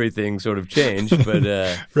nature of everything sort of changed, but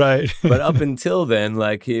right. But up until then,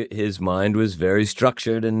 like his mind was very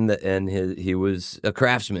structured, and he was a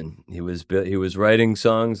craftsman. He was writing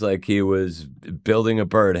songs like he was building a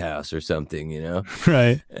birdhouse or something,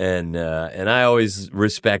 Right. And I always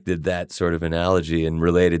respected that sort of analogy and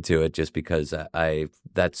related to it, just because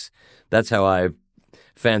that's how I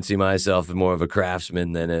fancy myself more of a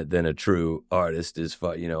craftsman than a true artist. As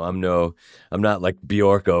far I'm not like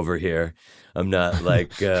Bjork over here. I'm not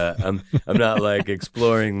like I'm not like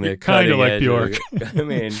exploring the kind of like edge Bjork. I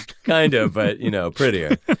mean, kind of, but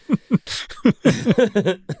prettier.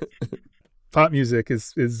 Pop music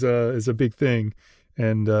is a big thing,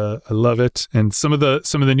 and I love it. And some of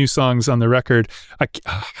the new songs on the record, I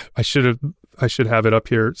should have it up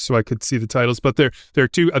here so I could see the titles. But there are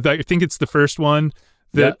two. I think it's the first one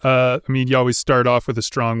that you always start off with a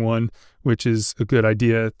strong one, which is a good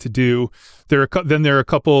idea to do. There are a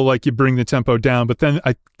couple like you bring the tempo down, but then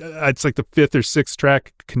it's like the fifth or sixth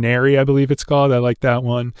track, Canary, I believe it's called. I like that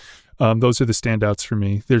one. Those are the standouts for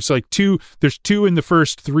me. There's two in the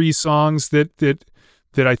first three songs that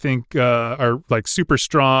I think are like super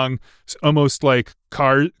strong, almost like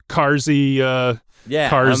Carsy.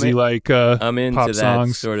 Carsy, I'm into pop that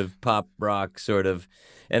songs. Sort of pop rock sort of,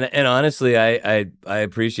 and honestly, I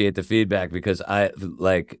appreciate the feedback, because I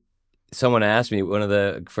like, someone asked me, one of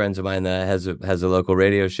the friends of mine that has a local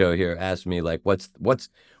radio show here asked me like, what's the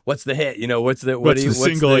hit? What's the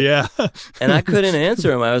single? Yeah. And I couldn't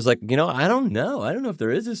answer him. I was like, I don't know. I don't know if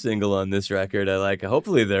there is a single on this record.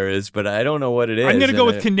 Hopefully there is, but I don't know what it is. I'm going to go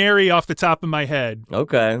with Canary off the top of my head.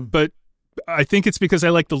 Okay. But I think it's because I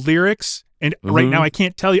like the lyrics, and right now I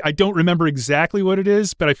can't tell you. I don't remember exactly what it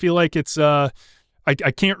is, but I feel like it's I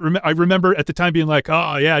can't remember. I remember at the time being like,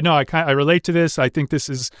 oh yeah, no, I relate to this. I think this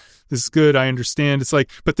is good. I understand. It's like,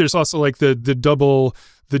 but there's also like the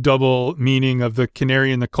double meaning of the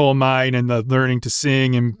canary in the coal mine and the learning to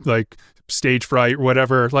sing and like stage fright or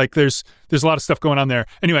whatever. Like there's a lot of stuff going on there.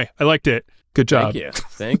 Anyway, I liked it. Good job.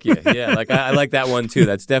 Thank you. Yeah, like I like that one too.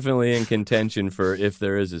 That's definitely in contention for if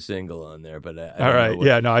there is a single on there. But all right,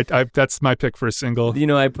 yeah, no, I that's my pick for a single.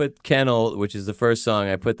 I put Kennel, which is the first song.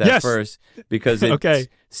 I put that first because it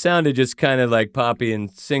sounded just kind of like poppy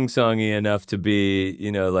and sing-songy enough to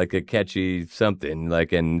be, like a catchy something.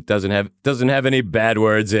 Like, and doesn't have any bad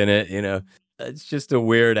words in it. It's just a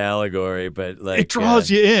weird allegory, but like it draws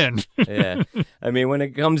you in. Yeah, I mean, when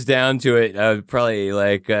it comes down to it, I would probably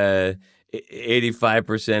like.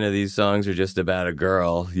 85% of these songs are just about a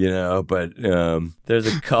girl, but there's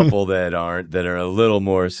a couple that aren't, that are a little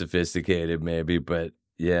more sophisticated maybe, but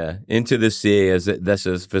yeah. Into the Sea, that's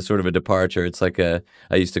sort of a departure. It's like I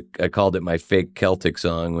called it my fake Celtic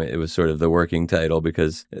song. It was sort of the working title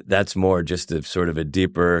because that's more just a sort of a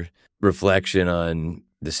deeper reflection on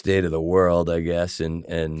the state of the world, I guess, and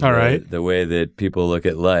All right. the way that people look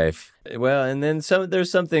at life. Well, and then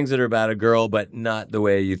there's some things that are about a girl, but not the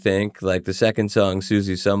way you think. Like the second song,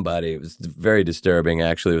 Susie Somebody, it was very disturbing,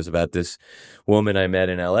 actually. It was about this woman I met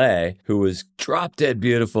in L.A. who was drop dead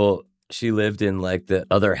beautiful. She lived in like the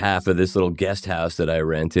other half of this little guest house that I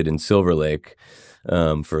rented in Silver Lake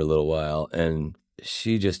for a little while. And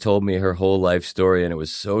she just told me her whole life story, and it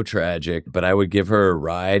was so tragic. But I would give her a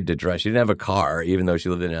ride to drive. She didn't have a car, even though she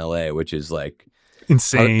lived in L.A., which is like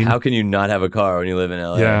insane. How can you not have a car when you live in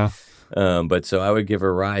L.A.? Yeah. But so I would give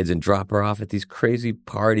her rides and drop her off at these crazy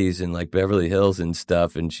parties in like Beverly Hills and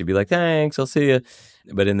stuff. And she'd be like, thanks, I'll see you.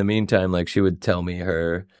 But in the meantime, like she would tell me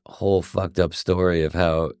her whole fucked up story of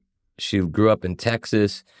how she grew up in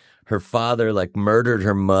Texas. Her father like murdered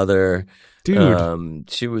her mother. Dude.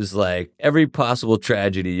 She was like every possible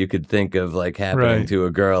tragedy you could think of like happening to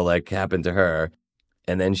a girl like happened to her.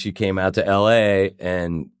 And then she came out to LA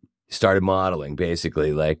and started modeling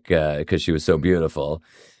basically like because she was so beautiful.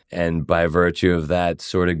 And by virtue of that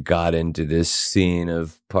sort of got into this scene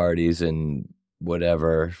of parties and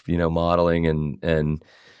whatever, modeling and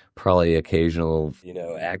probably occasional,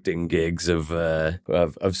 acting gigs of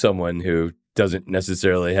someone who doesn't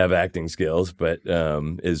necessarily have acting skills, but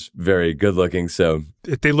is very good looking. So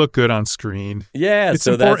they look good on screen. Yeah, it's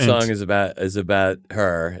so important. That song is about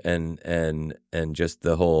her and just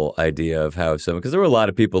the whole idea of how someone, because there were a lot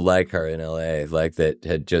of people like her in LA, like that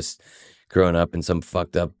had just grown up in some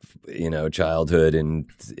fucked up, childhood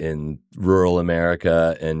in rural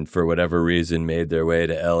America, and for whatever reason made their way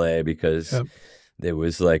to LA because it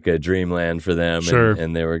was like a dreamland for them, sure.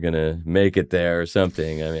 and they were going to make it there or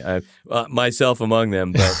something. I mean, myself among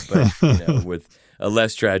them, but with a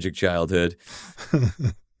less tragic childhood.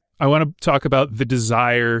 I want to talk about the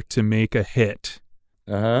desire to make a hit.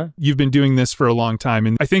 Uh-huh. You've been doing this for a long time,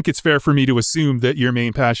 and I think it's fair for me to assume that your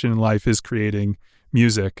main passion in life is creating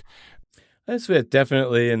music. That's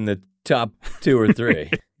definitely in the top 2 or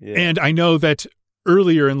 3. Yeah. And I know that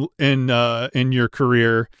earlier in your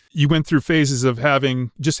career, you went through phases of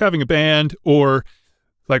having a band or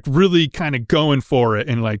like really kind of going for it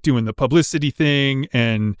and like doing the publicity thing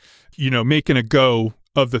and, making a go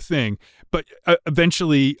of the thing. But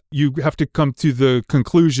eventually you have to come to the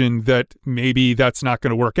conclusion that maybe that's not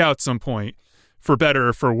going to work out some point, for better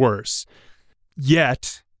or for worse.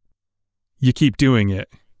 Yet you keep doing it.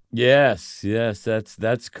 Yes,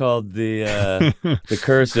 that's called the the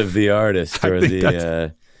curse of the artist, or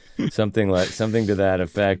the something to that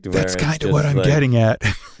effect. Where that's kind of what I'm getting at.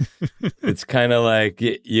 It's kind of like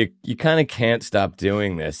you kind of can't stop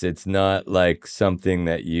doing this. It's not like something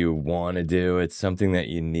that you want to do. It's something that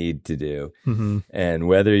you need to do. Mm-hmm. And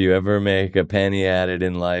whether you ever make a penny at it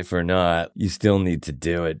in life or not, you still need to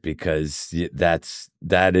do it because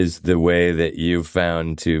that is the way that you've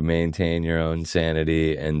found to maintain your own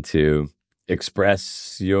sanity and to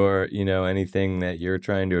express your, anything that you're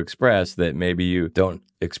trying to express that maybe you don't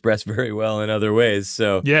express very well in other ways.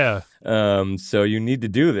 So, yeah. So you need to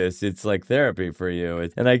do this. It's like therapy for you.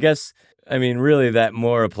 And I guess, really that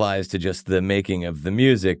more applies to just the making of the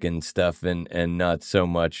music and stuff and not so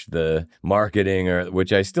much the marketing,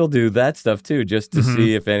 which I still do that stuff too, just to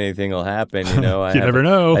see if anything will happen. You never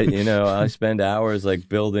know. I spend hours like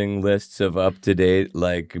building lists of up-to-date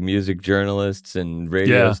like music journalists and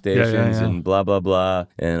radio stations and blah, blah, blah.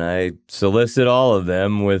 And I solicit all of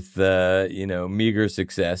them with, meager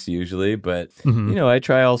success usually. But, I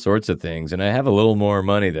try all sorts of things. And I have a little more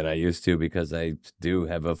money than I used to because I do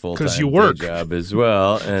have a full-time job as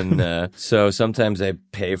well. And so sometimes I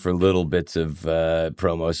pay for little bits of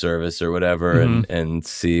promo service or whatever and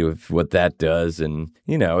see what that does. And,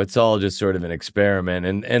 it's all just sort of an experiment.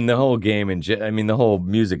 And the whole game, the whole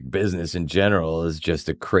music business in general is just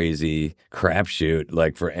a crazy crapshoot,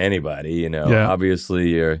 like for anybody, Obviously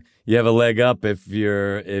you have a leg up if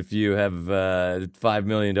you have $5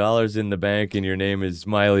 million in the bank and your name is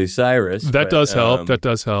Miley Cyrus. That does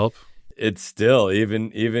help. It's still,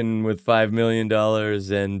 even with $5 million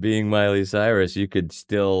and being Miley Cyrus, you could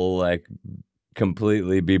still like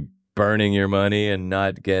completely be burning your money and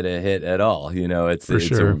not get a hit at all. It's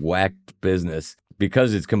a whacked business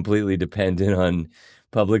because it's completely dependent on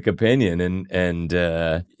public opinion and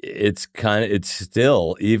it's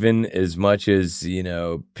still, even as much as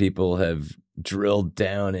people have drilled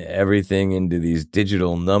down everything into these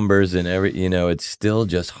digital numbers and it's still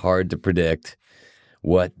just hard to predict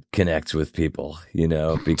what connects with people,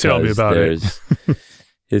 because Tell me about it.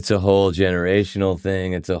 It's a whole generational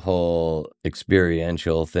thing. It's a whole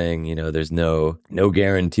experiential thing. There's no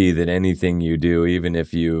guarantee that anything you do, even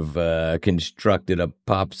if you've constructed a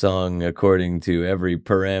pop song according to every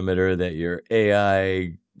parameter that your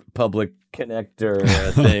AI public connector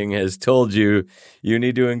thing has told you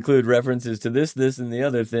need to include references to this, and the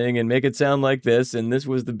other thing and make it sound like this. And this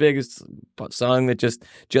was the biggest song that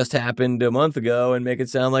just happened a month ago and make it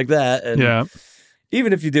sound like that. And yeah.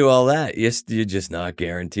 Even if you do all that, you're just not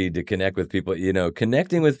guaranteed to connect with people.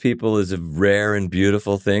 Connecting with people is a rare and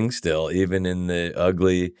beautiful thing still, even in the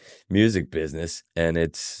ugly music business. And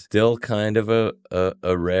it's still kind of a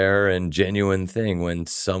rare and genuine thing when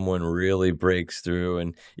someone really breaks through.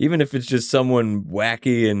 And even if it's just someone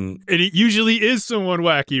wacky and it usually is someone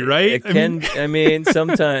wacky, right? It can,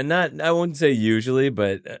 sometimes, I wouldn't say usually,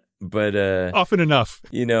 but often enough.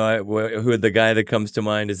 Who the guy that comes to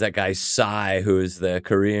mind is that guy Psy, who's the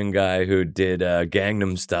Korean guy who did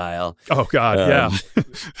Gangnam Style. Oh God, yeah,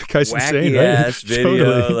 the guy's insane, wacky right? ass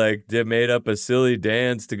video, Totally. like they made up a silly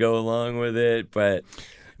dance to go along with it, but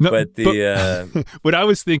what I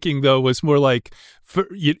was thinking though was more like, so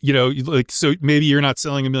maybe you're not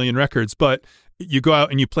selling 1 million records, but you go out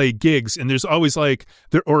and you play gigs, and there's always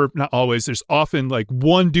there's often like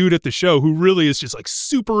one dude at the show who really is just like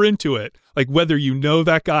super into it, like whether you know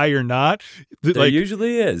that guy or not. There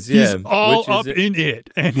usually is, yeah. He's all up in it,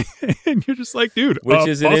 and you're just like, dude, which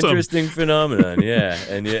is an awesome. interesting phenomenon, yeah.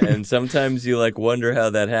 And sometimes you like wonder how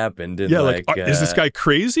that happened. And yeah, is this guy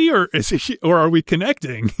crazy, or are we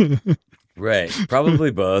connecting? Right. Probably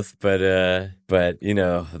both, but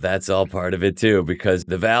that's all part of it too, because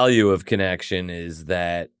the value of connection is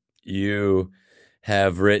that you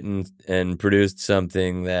have written and produced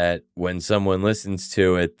something that when someone listens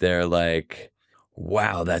to it, they're like,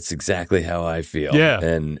 wow, that's exactly how I feel. Yeah.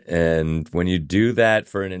 And when you do that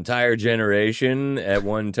for an entire generation at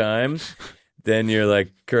one time, then you're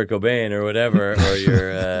like Kurt Cobain or whatever, or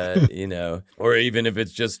you're, or even if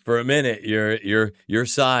it's just for a minute, you're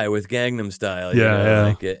Psy with Gangnam Style.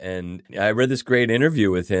 Yeah. And I read this great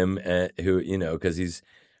interview with him, who, because he's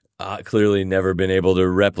clearly never been able to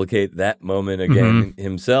replicate that moment again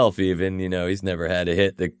himself. Even, he's never had a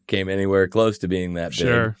hit that came anywhere close to being that big.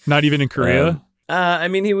 Sure, not even in Korea.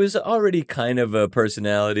 He was already kind of a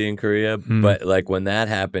personality in Korea, but like when that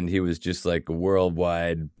happened, he was just like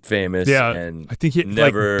worldwide famous. Yeah, and I think he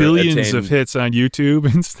never like billions of hits on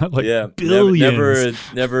YouTube and stuff. Like billions.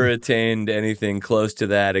 Never attained anything close to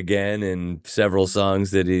that again in several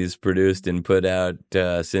songs that he's produced and put out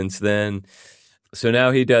since then. So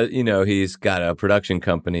now he does. He's got a production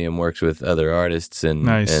company and works with other artists, and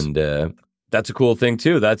nice. And that's a cool thing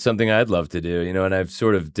too. That's something I'd love to do, and I've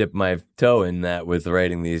sort of dipped my toe in that with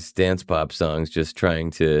writing these dance pop songs, just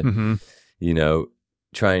trying to,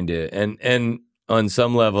 and on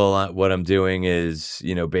some level, what I'm doing is,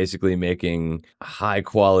 basically making high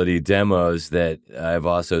quality demos that I've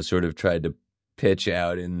also sort of tried to pitch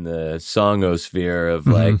out in the songosphere of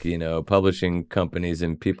like, publishing companies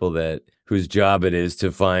and people whose job it is to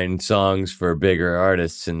find songs for bigger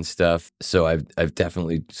artists and stuff. So I've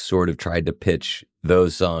definitely sort of tried to pitch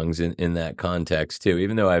those songs in that context too,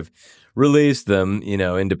 even though I've released them,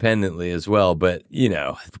 independently as well. But,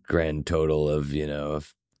 grand total of,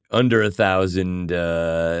 of under 1,000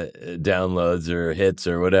 downloads or hits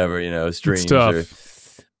or whatever, streams or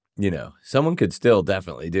someone could still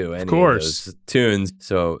definitely do any of those tunes.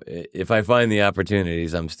 So if I find the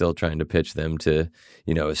opportunities, I'm still trying to pitch them to,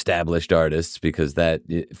 established artists, because that,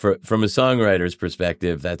 from a songwriter's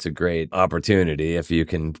perspective, that's a great opportunity if you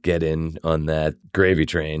can get in on that gravy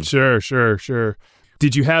train. Sure.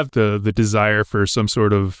 Did you have the desire for some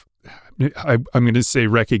sort of, I'm going to say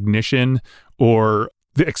recognition, or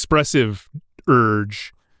the expressive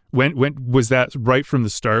urge? When was that right from the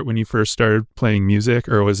start when you first started playing music,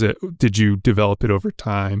 or did you develop it over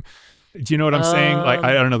time? Do you know what I'm saying? Like,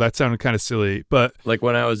 I don't know, that sounded kind of silly, but like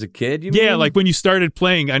when I was a kid, you yeah, mean? like when you started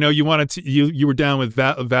playing, I know you wanted to, you were down with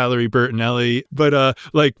Valerie Bertinelli, but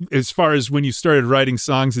like as far as when you started writing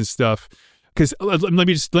songs and stuff, because let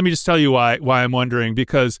me just tell you why I'm wondering,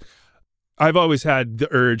 because I've always had the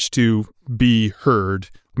urge to be heard.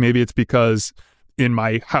 Maybe it's because in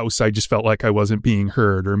my house I just felt like I wasn't being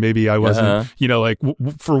heard, or maybe I wasn't,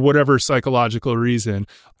 for whatever psychological reason.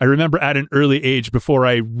 I remember at an early age, before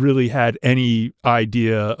I really had any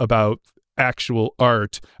idea about actual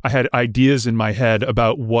art, I had ideas in my head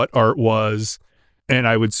about what art was, and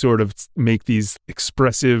I would sort of make these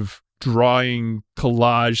expressive drawing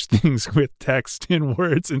collage things with text and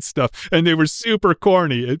words and stuff, and they were super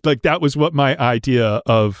corny. Like that was what my idea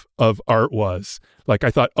of art was. Like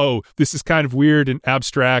I thought, oh, this is kind of weird and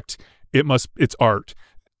abstract. It's art.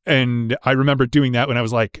 And I remember doing that when I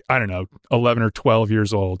was like, I don't know, 11 or 12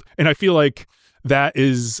 years old. And I feel like that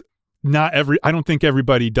is I don't think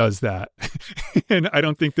everybody does that. And I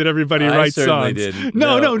don't think that everybody writes songs. Didn't.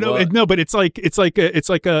 No, but it's like a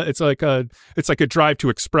drive to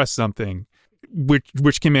express something,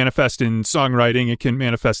 which can manifest in songwriting, it can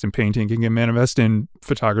manifest in painting, it can manifest in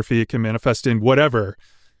photography, it can manifest in whatever,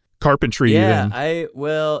 carpentry even. I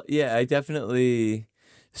definitely.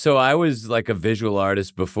 So I was like a visual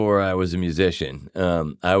artist before I was a musician.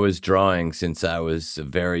 I was drawing since I was a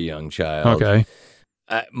very young child. Okay.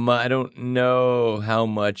 I don't know how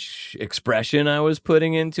much expression I was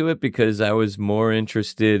putting into it because I was more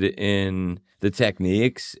interested in the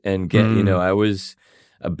techniques and I was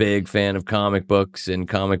a big fan of comic books and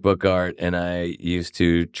comic book art, and I used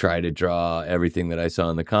to try to draw everything that I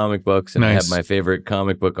saw in the comic books, and I had my favorite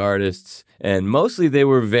comic book artists, and mostly they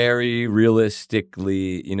were very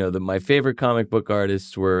realistically, my favorite comic book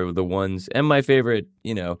artists were the ones, and my favorite,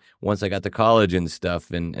 once I got to college and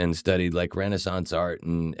stuff and studied like Renaissance art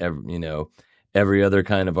and every other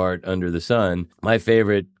kind of art under the sun, my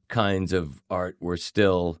favorite kinds of art were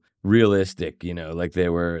still realistic, like they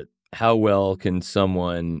were, how well can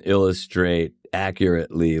someone illustrate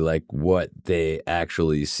accurately like what they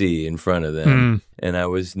actually see in front of them? And I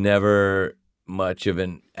was never much of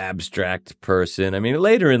an abstract person. I mean,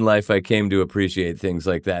 later in life I came to appreciate things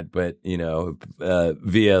like that, but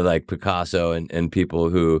via like Picasso and people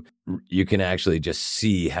who you can actually just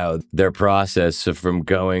see how their process from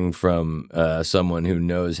going from someone who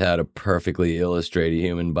knows how to perfectly illustrate a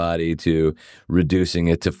human body to reducing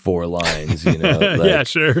it to 4 lines, Yeah,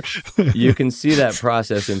 sure. You can see that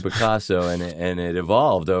process in Picasso, and it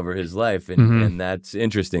evolved over his life, and that's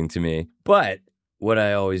interesting to me. But what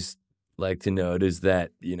I always like to note is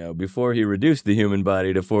that, before he reduced the human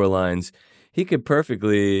body to 4 lines, he could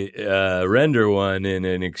perfectly render one in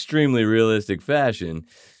an extremely realistic fashion.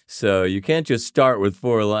 So you can't just start with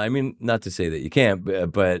 4 lines. I mean, not to say that you can't,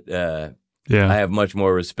 but I have much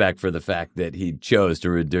more respect for the fact that he chose to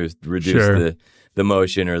reduce Sure. the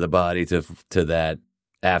motion or the body to that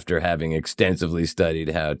after having extensively studied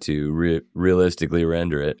how to realistically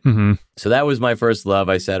render it. Mm-hmm. So that was my first love.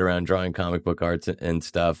 I sat around drawing comic book arts and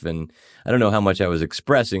stuff, and I don't know how much I was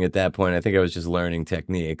expressing at that point. I think I was just learning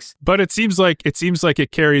techniques. But it seems like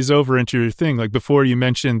it carries over into your thing. Like before, you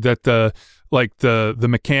mentioned that the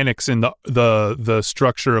mechanics and the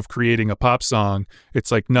structure of creating a pop song,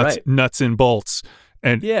 it's like nuts and bolts,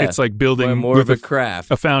 and it's like building more of a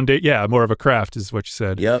craft, a foundation. Yeah, more of a craft is what you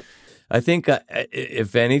said. Yep. I think,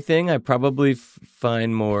 if anything, I probably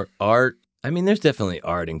find more art. I mean, there's definitely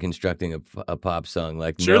art in constructing a pop song.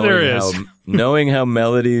 Like knowing how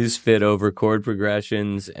melodies fit over chord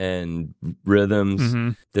progressions and rhythms. Mm-hmm.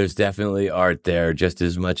 There's definitely art there, just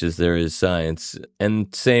as much as there is science.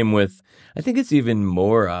 And same with, I think it's even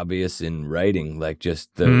more obvious in writing, like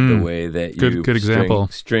just the way that you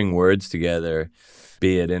string words together,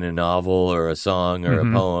 be it in a novel or a song or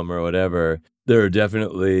a poem or whatever. There are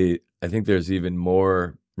definitely, I think there's even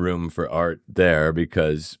more room for art there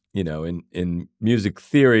because, in music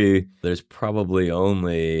theory, there's probably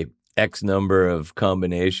only X number of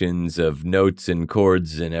combinations of notes and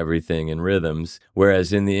chords and everything and rhythms,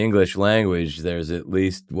 whereas in the English language, there's at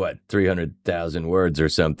least 300,000 words or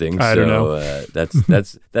something. I don't know.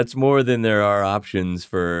 That's more than there are options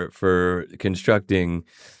for constructing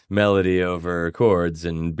melody over chords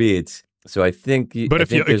and beats. So I think,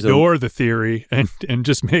 if you ignore the theory and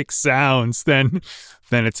just make sounds, then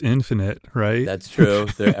it's infinite, right? That's true.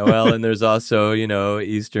 And there's also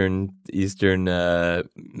Eastern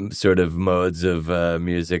sort of modes of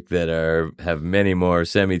music that have many more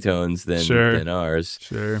semitones than ours.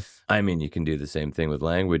 Sure. I mean, you can do the same thing with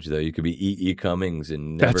language, though. You could be E.E. Cummings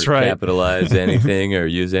and never capitalize anything or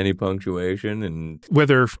use any punctuation, and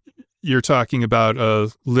whether you're talking about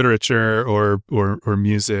literature or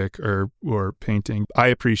music or painting, I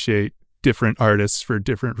appreciate different artists for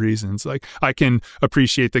different reasons. Like I can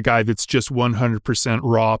appreciate the guy that's just 100%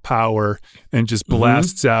 raw power and just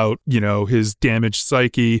blasts out, his damaged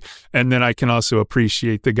psyche. And then I can also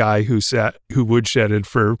appreciate the guy who woodshedded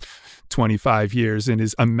for 25 years and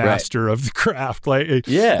is a master of the craft. Like,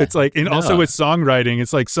 it's like, and also with songwriting,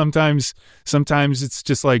 it's like sometimes it's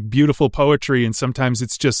just like beautiful poetry, and sometimes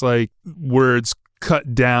it's just like words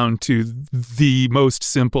cut down to the most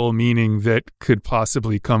simple meaning that could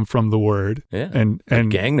possibly come from the word. Yeah, and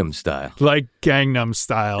Gangnam Style. Like Gangnam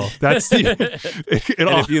Style. That's the.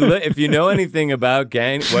 If you know anything about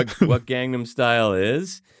what Gangnam Style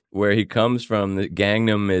is, where he comes from, the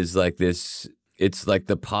Gangnam is like this. It's like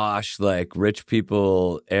the posh, like rich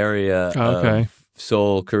people area of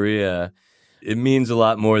Seoul, Korea. It means a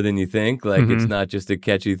lot more than you think. Like it's not just a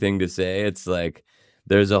catchy thing to say. It's like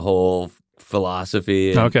there's a whole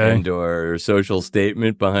philosophy and or social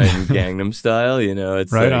statement behind Gangnam Style. You know,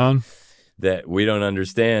 it's right like on that we don't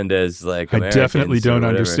understand as like Americans. I definitely don't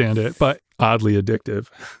understand it, but oddly addictive.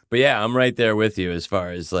 But yeah, I'm right there with you as far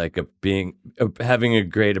as like having a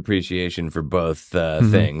great appreciation for both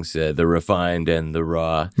things, the refined and the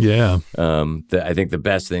raw. Yeah. I think the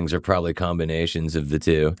best things are probably combinations of the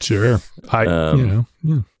two. Sure. I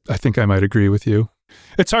think I might agree with you.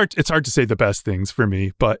 It's hard to say the best things for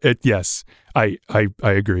me, but yes, I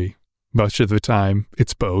agree. Much of the time,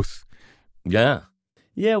 it's both. Yeah.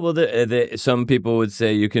 Yeah, well, some people would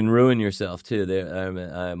say you can ruin yourself too.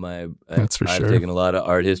 That's for sure. I've taken a lot of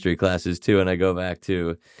art history classes too, and I go back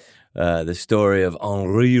to the story of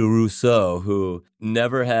Henri Rousseau, who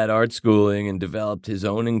never had art schooling and developed his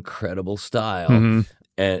own incredible style,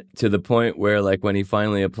 and to the point where, like, when he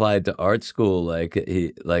finally applied to art school,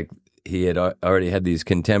 he had already had these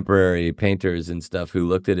contemporary painters and stuff who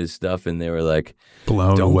looked at his stuff and they were like,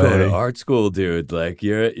 blown away. Don't go to art school, dude. Like,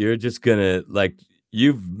 you're just gonna, like,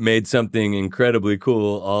 you've made something incredibly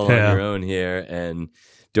cool all on your own here, and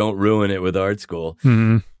don't ruin it with art school.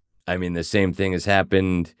 I mean, the same thing has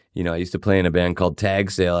happened. You know, I used to play in a band called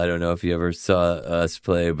Tag Sale. I don't know if you ever saw us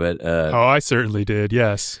play, but I certainly did.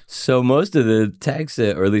 Yes. So most of the Tag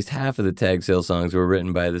Sale, or at least half of the Tag Sale songs, were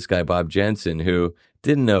written by this guy Bob Jensen, who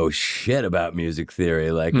didn't know shit about music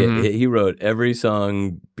theory. Like he wrote every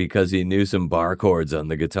song because he knew some bar chords on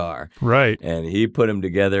the guitar. Right. And he put them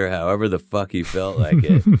together however the fuck he felt like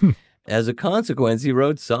it. As a consequence, he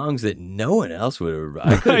wrote songs that no one else would have.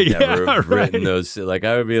 I could never have written those. Like,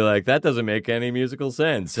 I would be like, that doesn't make any musical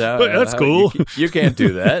sense. But that's cool. You can't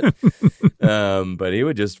do that. But he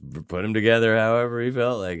would just put them together however he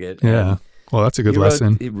felt like it. Yeah. Well, that's a good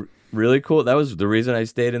lesson. Really cool. That was the reason I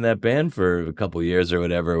stayed in that band for a couple years or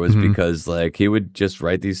whatever, was because like he would just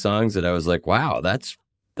write these songs that I was like, wow, that's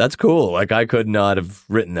cool. Like, I could not have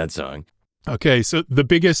written that song. Okay, so the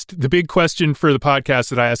big question for the podcast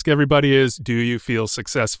that I ask everybody is, do you feel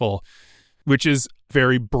successful? Which is a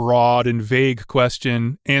very broad and vague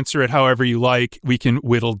question. Answer it however you like. We can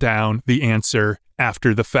whittle down the answer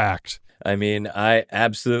after the fact. I mean, I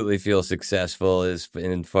absolutely feel successful as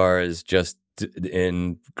far as just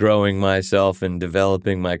in growing myself and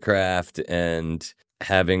developing my craft, and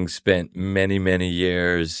having spent many, many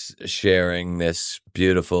years sharing this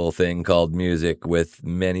beautiful thing called music with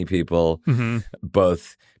many people,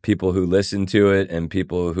 both people who listen to it and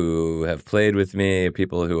people who have played with me,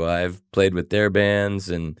 people who I've played with their bands,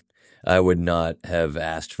 and I would not have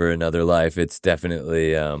asked for another life. It's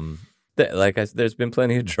definitely there's been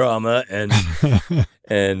plenty of drama and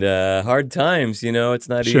hard times. You know, it's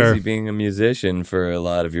not easy being a musician for a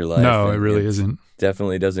lot of your life. No, it really isn't.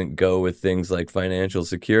 Definitely doesn't go with things like financial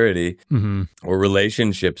security or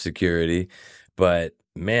relationship security. But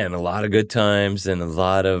man, a lot of good times and a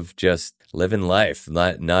lot of just living life,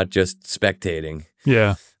 not just spectating.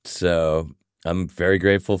 Yeah. So I'm very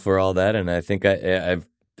grateful for all that, and I think I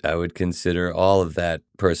would consider all of that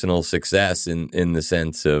personal success in the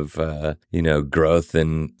sense of, growth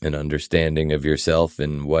and understanding of yourself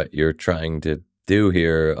and what you're trying to do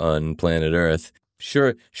here on planet Earth.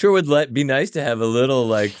 Sure would be nice to have a little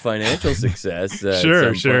like financial success.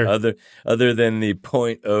 Sure. Other than the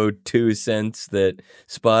 0.02 cents that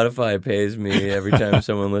Spotify pays me every time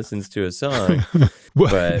someone listens to a song.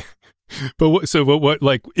 But what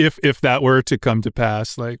like if that were to come to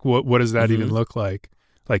pass, like what does that even look like?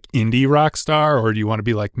 Like indie rock star, or do you want to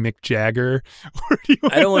be like Mick Jagger? Or do you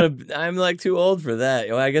I don't want to. I'm like too old for that.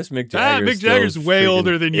 Well, I guess Mick Jagger's way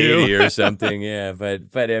older than you, 80 or something. Yeah,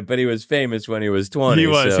 but he was famous when he was 20. He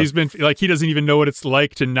was. So. He's been like, he doesn't even know what it's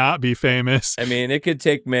like to not be famous. I mean, it could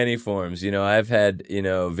take many forms. You know, I've had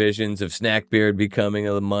visions of Snackbeard becoming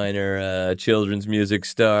a minor children's music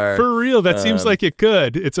star. For real, that seems like it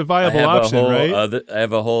could. It's a viable option, right? I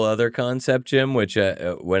have a whole other concept, Jim, which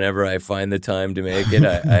whenever I find the time to make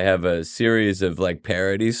it, I have a series of like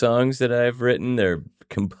parody songs that I've written. They're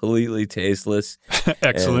completely tasteless.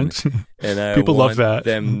 Excellent. And people love that.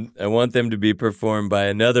 I want them to be performed by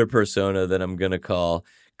another persona that I'm going to call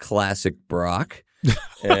Classic Brock.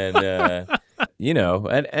 And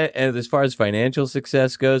And as far as financial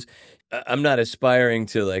success goes, I'm not aspiring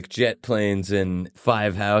to like jet planes and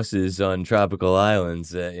 5 houses on tropical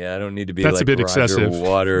islands. I don't need to be That's like a bit Roger excessive.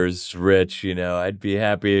 Waters rich. I'd be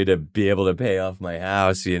happy to be able to pay off my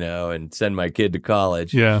house, and send my kid to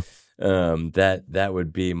college. Yeah. That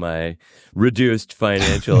would be my reduced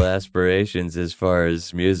financial aspirations as far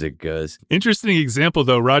as music goes. Interesting example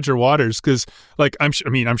though, Roger Waters, because like I'm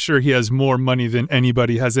sure he has more money than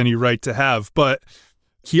anybody has any right to have, but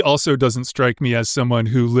he also doesn't strike me as someone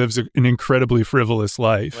who lives an incredibly frivolous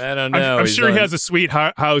life. I don't know. I'm sure he has a sweet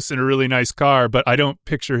house and a really nice car, but I don't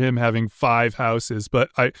picture him having 5 houses. But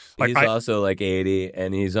he's also like 80,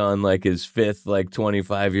 and he's on like his 5th like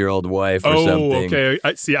 25-year-old wife or something. Oh, okay.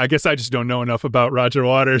 I guess I just don't know enough about Roger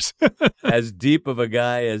Waters. As deep of a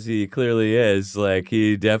guy as he clearly is, like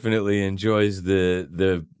he definitely enjoys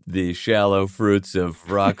the shallow fruits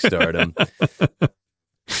of rock stardom.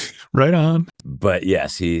 Right on. But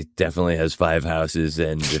yes, he definitely has 5 houses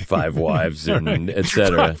and 5 wives and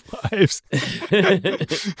etc. 5 wives.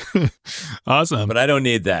 Awesome. But I don't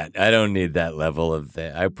need that. I don't need that level of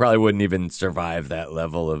I probably wouldn't even survive that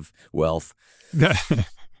level of wealth.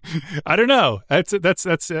 I don't know.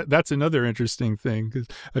 That's another interesting thing, because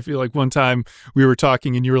I feel like one time we were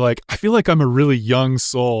talking and you were like, I feel like I'm a really young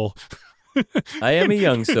soul. I am a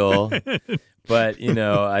young soul. But,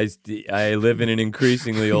 I live in an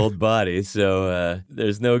increasingly old body, so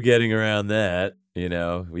there's no getting around that.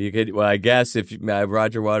 I guess if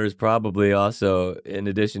Roger Waters probably also, in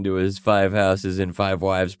addition to his 5 houses and 5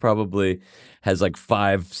 wives, probably has like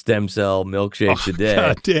 5 stem cell milkshakes a day.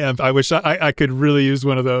 God damn! I wish I could really use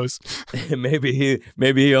one of those. maybe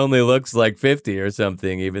he only looks like 50 or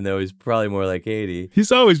something, even though he's probably more like 80.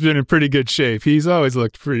 He's always been in pretty good shape. He's always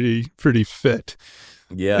looked pretty fit.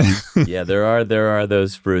 Yeah, there are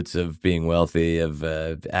those fruits of being wealthy, of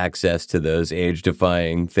access to those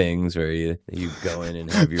age-defying things where you go in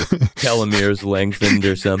and have your telomeres lengthened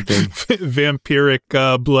or something.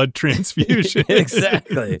 Vampiric blood transfusion.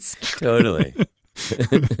 Exactly, totally.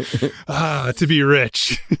 To be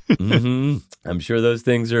rich. Mm-hmm. I'm sure those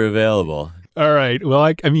things are available. All right. Well,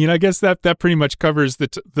 I guess that pretty much covers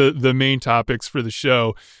the main topics for the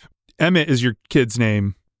show. Emmett is your kid's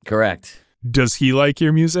name. Correct. Does he like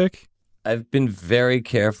your music? I've been very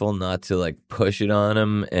careful not to like push it on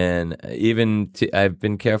him, and I've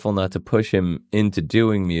been careful not to push him into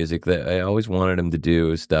doing music. That I always wanted him to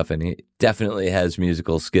do stuff, and he definitely has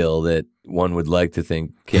musical skill that one would like to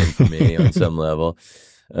think came from me on some level.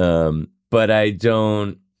 But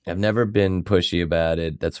I've never been pushy about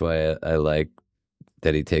it. That's why I like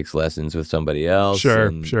that he takes lessons with somebody else.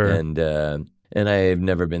 Sure. And I've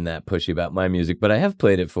never been that pushy about my music, but I have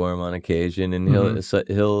played it for him on occasion, and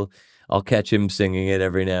I'll catch him singing it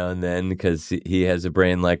every now and then because he has a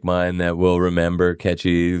brain like mine that will remember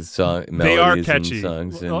catchy melodies. They are catchy.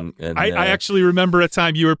 And songs. I actually remember a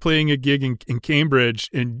time you were playing a gig in Cambridge,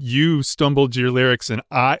 and you stumbled your lyrics, and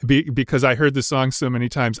because I heard the song so many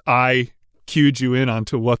times, I cued you in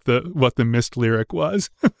onto what the missed lyric was.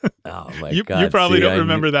 Oh my you, God! You probably don't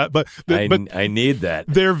remember that, but I need that.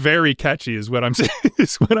 They're very catchy, is what I'm saying.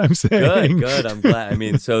 Is what I'm saying. Good. I'm glad. I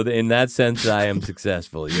mean, so in that sense, I am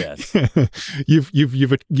successful. Yes.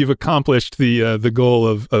 You've accomplished the goal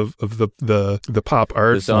of the pop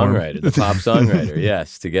art, the songwriter, the pop songwriter.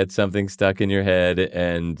 Yes, to get something stuck in your head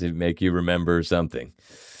and to make you remember something.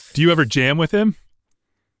 Do you ever jam with him?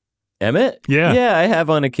 Emmett? Yeah, I have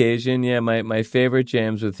on occasion. Yeah, my favorite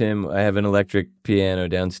jams with him. I have an electric piano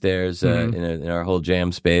downstairs in our whole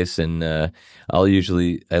jam space, and I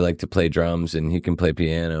like to play drums, and he can play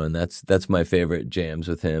piano, and that's my favorite jams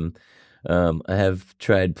with him. I have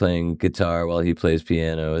tried playing guitar while he plays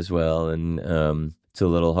piano as well, and it's a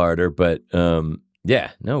little harder, but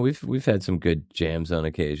we've had some good jams on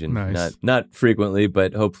occasion. Nice. Not frequently,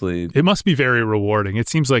 but hopefully. It must be very rewarding. It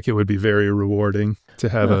seems like it would be very rewarding to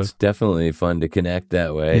have It's definitely fun to connect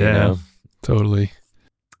that way. Yeah, totally.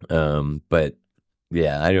 But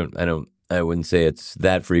yeah, I wouldn't say it's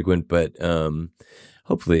that frequent, but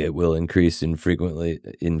hopefully it will increase in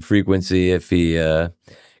frequency if he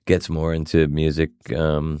gets more into music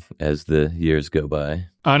as the years go by.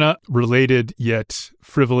 On a related yet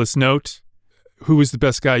frivolous note, who was the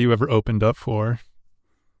best guy you ever opened up for?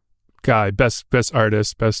 Best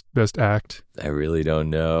artist, best act. I really don't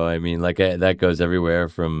know. I mean, that goes everywhere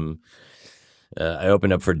from. I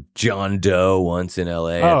opened up for John Doe once in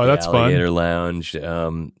L.A. Oh, at the that's Alligator fun. Lounge.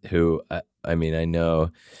 Who I know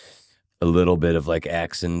a little bit of like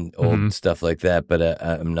X and old stuff like that, but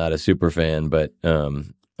I'm not a super fan. But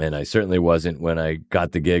And I certainly wasn't when I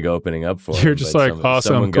got the gig opening up for him. You're just like,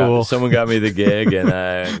 awesome, cool. Someone got me the gig,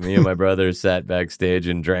 and me and my brother sat backstage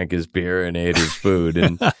and drank his beer and ate his food,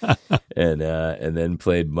 and then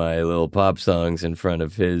played my little pop songs in front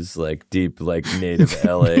of his like deep, like native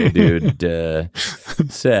LA dude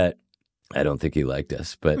set. I don't think he liked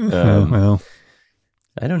us, but well,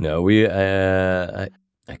 I don't know.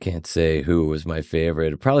 I can't say who was my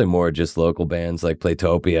favorite. Probably more just local bands like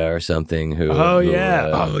Playtopia or something.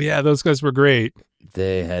 Yeah, those guys were great.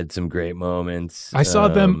 They had some great moments. I saw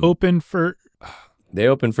them open for. They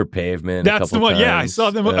opened for Pavement. That's the one. Times. Yeah, I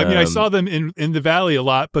saw them. I mean, I saw them in the Valley a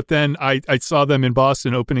lot, but then I saw them in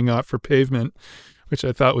Boston opening up for Pavement, which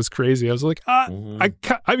I thought was crazy. I was like, I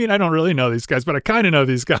mean, I don't really know these guys, but I kind of know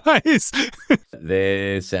these guys.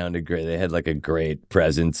 They sounded great. They had like a great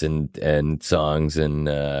presence and songs, and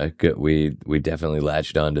we definitely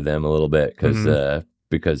latched onto them a little bit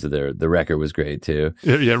because of the record was great too.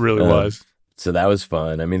 Yeah, it really was. So that was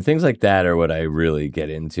fun. I mean, things like that are what I really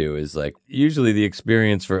get into. Is like usually the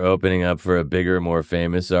experience for opening up for a bigger, more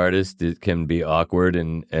famous artist, it can be awkward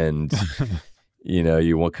and you know,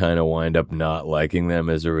 you will kind of wind up not liking them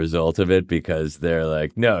as a result of it because they're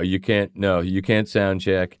like, no, you can't sound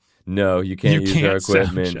check. No, you can't use our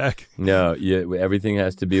equipment. No, everything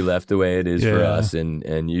has to be left the way it is for us,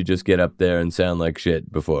 and you just get up there and sound like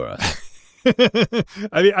shit before us.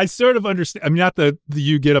 I mean, I sort of understand. I mean, not the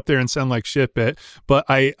you get up there and sound like shit bit, but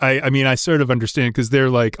I mean, I sort of understand because they're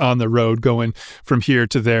like on the road going from here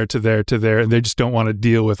to there to there to there, and they just don't want to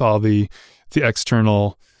deal with all the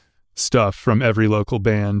external stuff from every local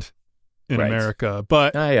band in America.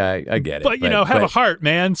 But I get it. But you know, have a heart,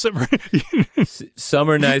 man. Some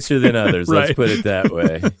are nicer than others. Right. Let's put it that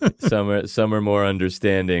way. Some are more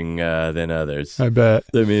understanding than others. I bet.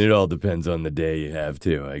 I mean, it all depends on the day you have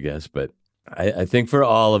too, I guess. But I think for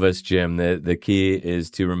all of us, Jim, the key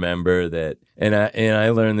is to remember that. And I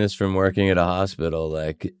learned this from working at a hospital.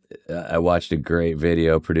 Like I watched a great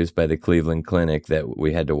video produced by the Cleveland Clinic that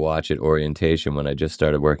we had to watch at orientation when I just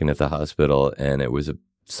started working at the hospital, and it was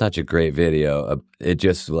such a great video. It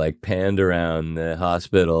just like panned around the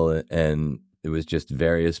hospital, and it was just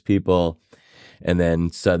various people. And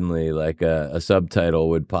then suddenly like a subtitle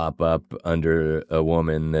would pop up under a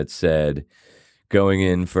woman that said, going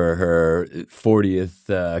in for her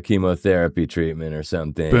 40th chemotherapy treatment or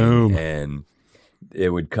something. Boom. And it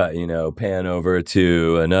would cut, pan over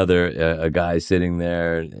to a guy sitting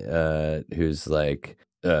there who's like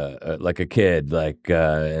a kid,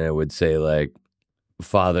 and it would say like,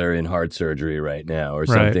 father in heart surgery right now or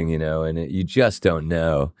something, and you just don't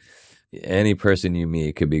know. Any person you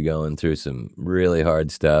meet could be going through some really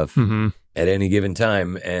hard stuff at any given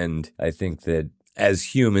time. And I think that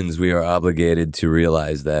as humans, we are obligated to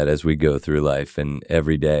realize that as we go through life and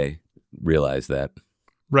every day realize that.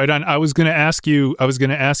 Right on. I was going to ask you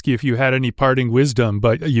if you had any parting wisdom,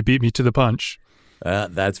 but you beat me to the punch.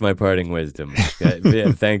 That's my parting wisdom.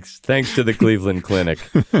 Yeah, thanks to the Cleveland Clinic.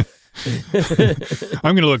 I'm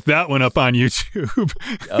going to look that one up on YouTube.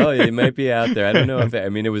 Oh, it might be out there. I don't know if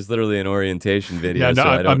it was literally an orientation video. Yeah, no, so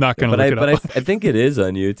I'm not going to look it up. But I think it is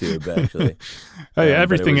on YouTube, actually.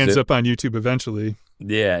 Everything ends up on YouTube eventually.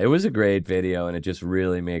 Yeah, it was a great video, and it just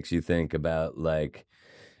really makes you think about like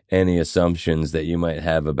any assumptions that you might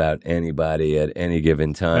have about anybody at any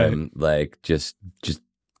given time. Right. Like just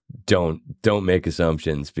don't make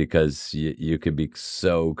assumptions because you could be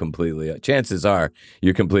so completely. Chances are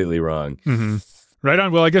you're completely wrong. Mm-hmm. Right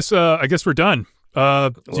on. Well, I guess we're done.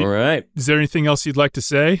 All right. Is there anything else you'd like to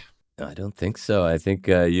say? I don't think so. I think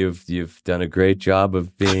you've done a great job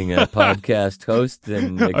of being a podcast host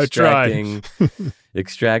and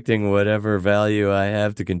extracting whatever value I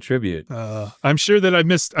have to contribute. I'm sure I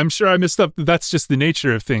missed up. That's just the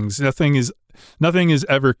nature of things. Nothing is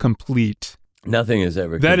ever complete. Nothing is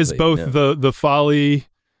ever complete. That is both the folly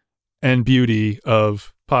and beauty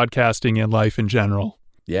of podcasting and life in general.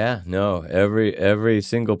 Yeah, no. Every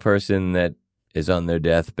single person that is on their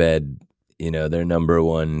deathbed, their number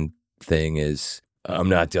one thing is, I'm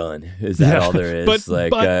not done. Is that all there is? I'm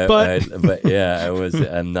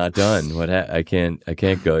not done. I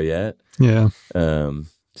can't go yet. Yeah.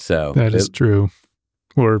 So that is true.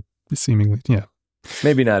 Or seemingly, yeah.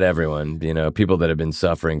 Maybe not everyone, people that have been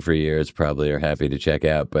suffering for years probably are happy to check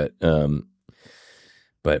out, but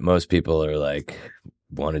most people are like,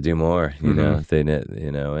 want to do more,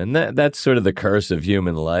 and that's sort of the curse of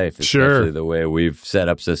human life, especially the way we've set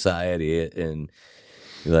up society. And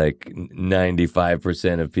like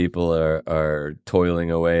 95% of people are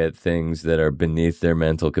toiling away at things that are beneath their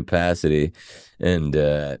mental capacity. And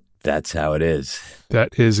that's how it is.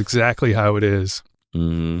 That is exactly how it is.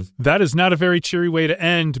 That is not a very cheery way to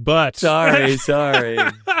end, but... Sorry.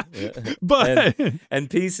 But... And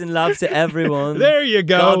peace and love to everyone. There you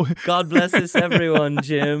go. God bless us, everyone,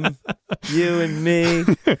 Jim. You and me.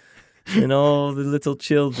 And all the little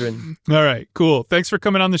children. All right, cool. Thanks for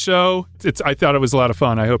coming on the show. I thought it was a lot of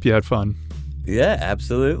fun. I hope you had fun. Yeah,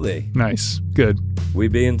 absolutely. Nice. Good. We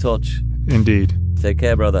be in touch. Indeed. Take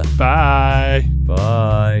care, brother. Bye.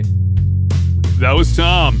 Bye. That was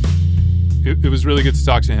Tom. It was really good to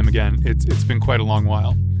talk to him again. It's been quite a long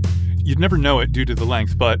while. You'd never know it due to the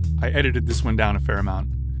length, but I edited this one down a fair amount.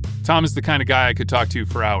 Tom is the kind of guy I could talk to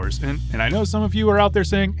for hours. And I know some of you are out there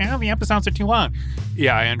saying, the episodes are too long.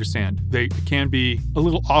 Yeah, I understand. They can be a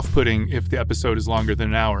little off-putting if the episode is longer than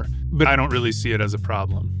an hour, but I don't really see it as a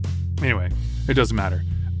problem. Anyway, it doesn't matter.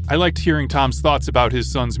 I liked hearing Tom's thoughts about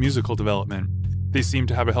his son's musical development. They seem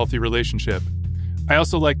to have a healthy relationship. I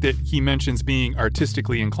also like that he mentions being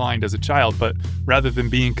artistically inclined as a child, but rather than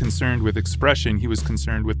being concerned with expression, he was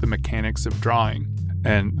concerned with the mechanics of drawing.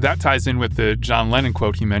 And that ties in with the John Lennon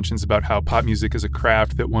quote he mentions about how pop music is a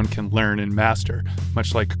craft that one can learn and master,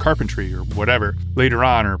 much like carpentry or whatever. Later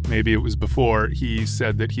on, or maybe it was before, he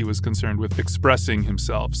said that he was concerned with expressing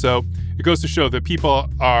himself. So it goes to show that people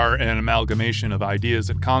are an amalgamation of ideas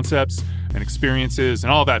and concepts and experiences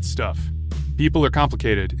and all that stuff. People are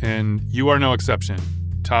complicated, and you are no exception.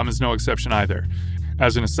 Tom is no exception either.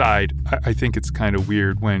 As an aside, I think it's kind of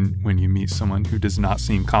weird when you meet someone who does not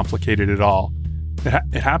seem complicated at all.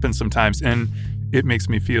 It happens sometimes, and it makes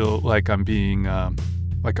me feel like I'm being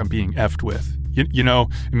effed with. You know,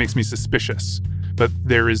 it makes me suspicious. But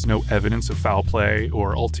there is no evidence of foul play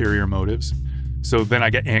or ulterior motives. So then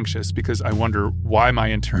I get anxious because I wonder why my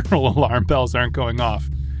internal alarm bells aren't going off.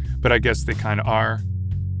 But I guess they kind of are.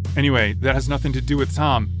 Anyway, that has nothing to do with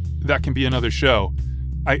Tom. That can be another show.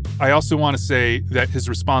 I also want to say that his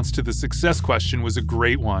response to the success question was a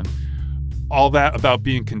great one. All that about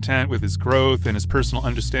being content with his growth and his personal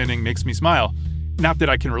understanding makes me smile. Not that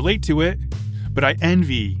I can relate to it, but I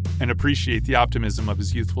envy and appreciate the optimism of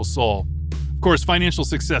his youthful soul. Of course, financial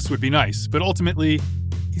success would be nice, but ultimately,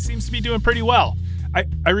 he seems to be doing pretty well.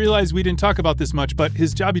 I realize we didn't talk about this much, but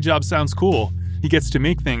his jobby job sounds cool. He gets to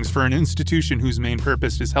make things for an institution whose main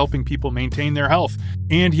purpose is helping people maintain their health.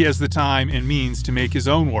 And he has the time and means to make his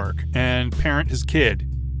own work and parent his kid.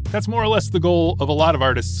 That's more or less the goal of a lot of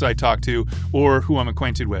artists I talk to or who I'm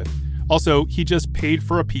acquainted with. Also, he just paid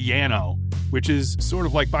for a piano, which is sort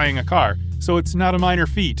of like buying a car, so it's not a minor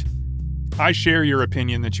feat. I share your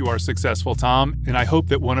opinion that you are successful, Tom, and I hope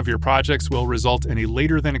that one of your projects will result in a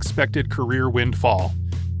later than expected career windfall.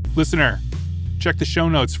 Listener, check the show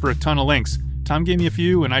notes for a ton of links. Tom gave me a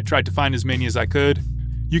few, and I tried to find as many as I could.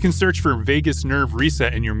 You can search for Vagus Nerve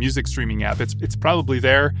Reset in your music streaming app. It's probably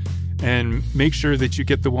there. And make sure that you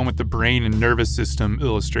get the one with the brain and nervous system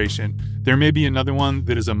illustration. There may be another one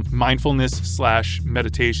that is a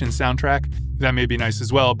mindfulness/meditation soundtrack. That may be nice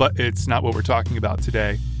as well, but it's not what we're talking about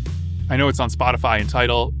today. I know it's on Spotify and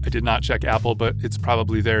Tidal. I did not check Apple, but it's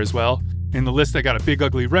probably there as well. In the list, I got a Big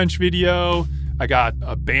Ugly Wrench video. I got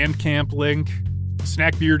a Bandcamp link.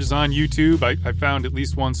 Snack Beard is on YouTube. I found at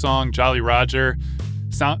least one song, Jolly Roger.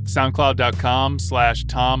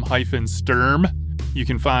 SoundCloud.com/Tom-Sturm. You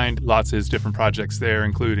can find lots of his different projects there,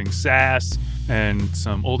 including Sass and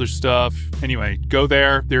some older stuff. Anyway, go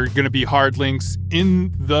there. There are going to be hard links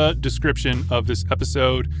in the description of this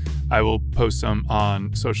episode. I will post some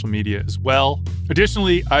on social media as well.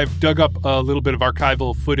 Additionally, I've dug up a little bit of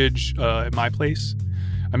archival footage at my place.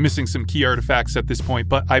 I'm missing some key artifacts at this point,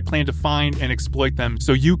 but I plan to find and exploit them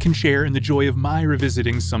so you can share in the joy of my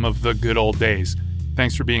revisiting some of the good old days.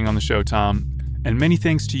 Thanks for being on the show, Tom. And many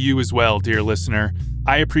thanks to you as well, dear listener.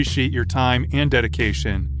 I appreciate your time and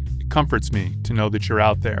dedication. It comforts me to know that you're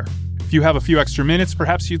out there. If you have a few extra minutes,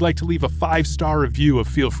 perhaps you'd like to leave a 5-star review of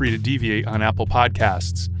Feel Free to Deviate on Apple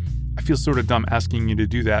Podcasts. I feel sort of dumb asking you to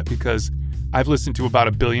do that because I've listened to about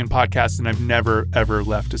 1 billion podcasts and I've never, ever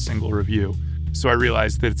left a single review. So I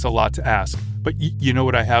realize that it's a lot to ask. But you know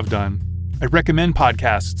what I have done? I recommend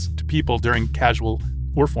podcasts to people during casual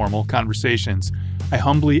or formal conversations. I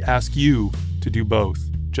humbly ask you to do both,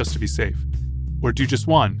 just to be safe. Or do just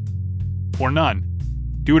one. Or none.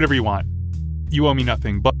 Do whatever you want. You owe me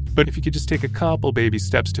nothing, but if you could just take a couple baby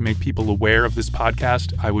steps to make people aware of this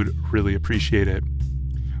podcast, I would really appreciate it.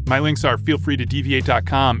 My links are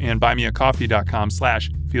feelfreetodeviate.com and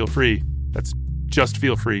buymeacoffee.com/feelfree. That's just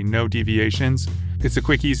feel free, no deviations. It's a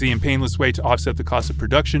quick, easy, and painless way to offset the cost of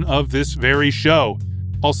production of this very show.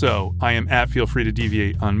 Also, I am at Feel Free to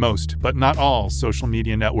Deviate on most, but not all, social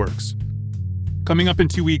media networks. Coming up in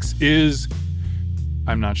 2 weeks is...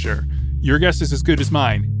 I'm not sure. Your guess is as good as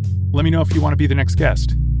mine. let me know if you want to be the next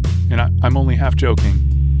guest. And I'm only half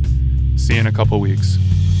joking. See you in a couple weeks.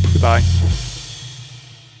 Goodbye.